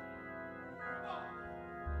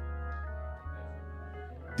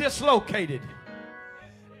 Dislocated,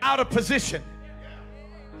 out of position,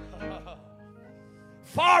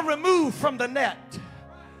 far removed from the net.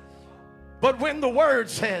 But when the word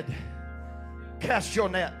said, cast your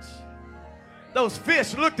nets, those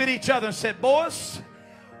fish looked at each other and said, boys,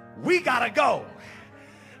 we gotta go,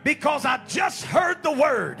 because I just heard the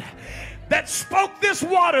word that spoke this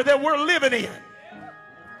water that we're living in.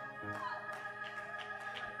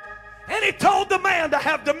 And he told the man to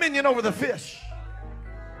have dominion over the fish.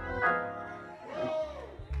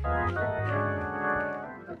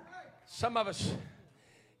 Some of us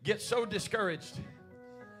get so discouraged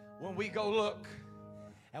when we go look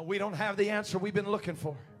and we don't have the answer we've been looking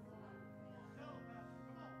for.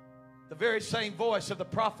 The very same voice of the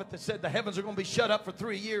prophet that said the heavens are going to be shut up for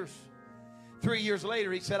 3 years. 3 years later,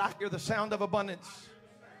 he said, I hear the sound of abundance.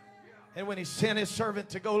 And when he sent his servant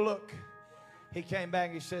to go look, he came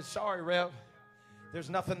back and he said, sorry, Rev, there's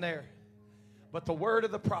nothing there. But the word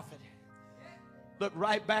of the prophet looked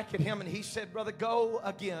right back at him and he said, brother, go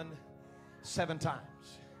again 7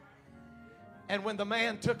 times. And when the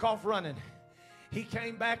man took off running, he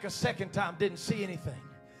came back a second time, didn't see anything.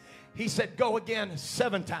 He said, go again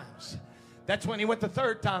 7 times. That's when he went the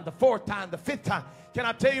 3rd time, the 4th time, the 5th time. Can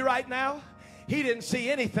I tell you right now? He didn't see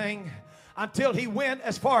anything until he went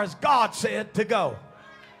as far as God said to go.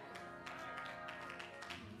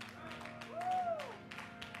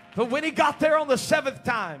 But when he got there on the 7th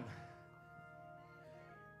time,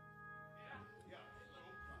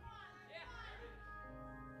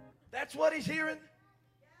 that's what he's hearing.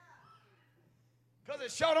 Because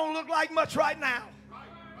it sure don't look like much right now.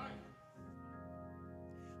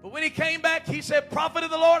 But when he came back, he said, prophet of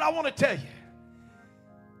the Lord, I want to tell you,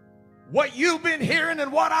 what you've been hearing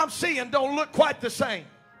and what I'm seeing don't look quite the same.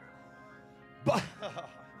 But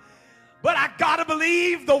I got to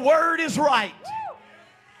believe the word is right.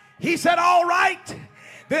 He said, all right,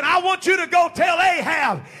 then I want you to go tell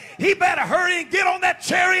Ahab he better hurry and get on that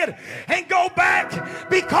chariot and go back,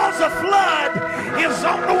 because the flood is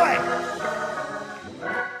on the way.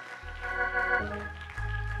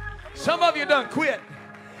 Some of you done quit.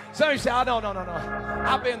 Some of you say, oh, no.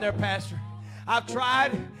 I've been there, Pastor. I've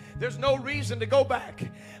tried. There's no reason to go back.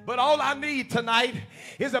 But all I need tonight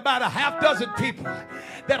is about a half dozen people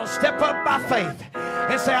that'll step up by faith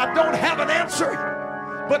and say, I don't have an answer,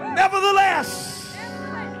 but nevertheless,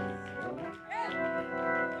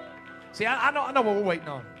 See, I know what we're waiting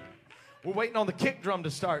on. We're waiting on the kick drum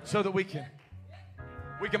to start so that we can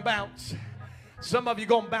bounce. Some of you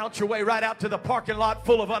going to bounce your way right out to the parking lot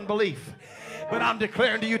full of unbelief. But I'm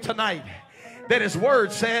declaring to you tonight that his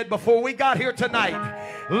word said before we got here tonight,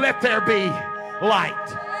 let there be light.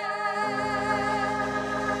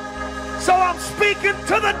 So I'm speaking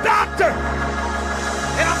to the doctor,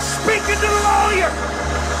 and I'm speaking to the lawyer,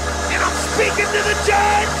 and I'm speaking to the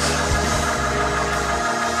judge.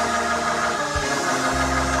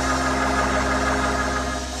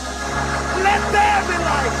 Let there be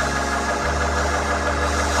light.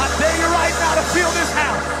 I dare you right now to fill this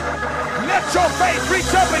house. Let your faith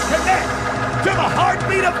reach up and connect to the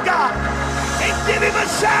heartbeat of God and give him a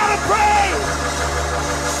shout of praise.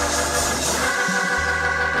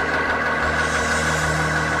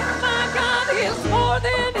 My God is more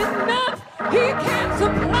than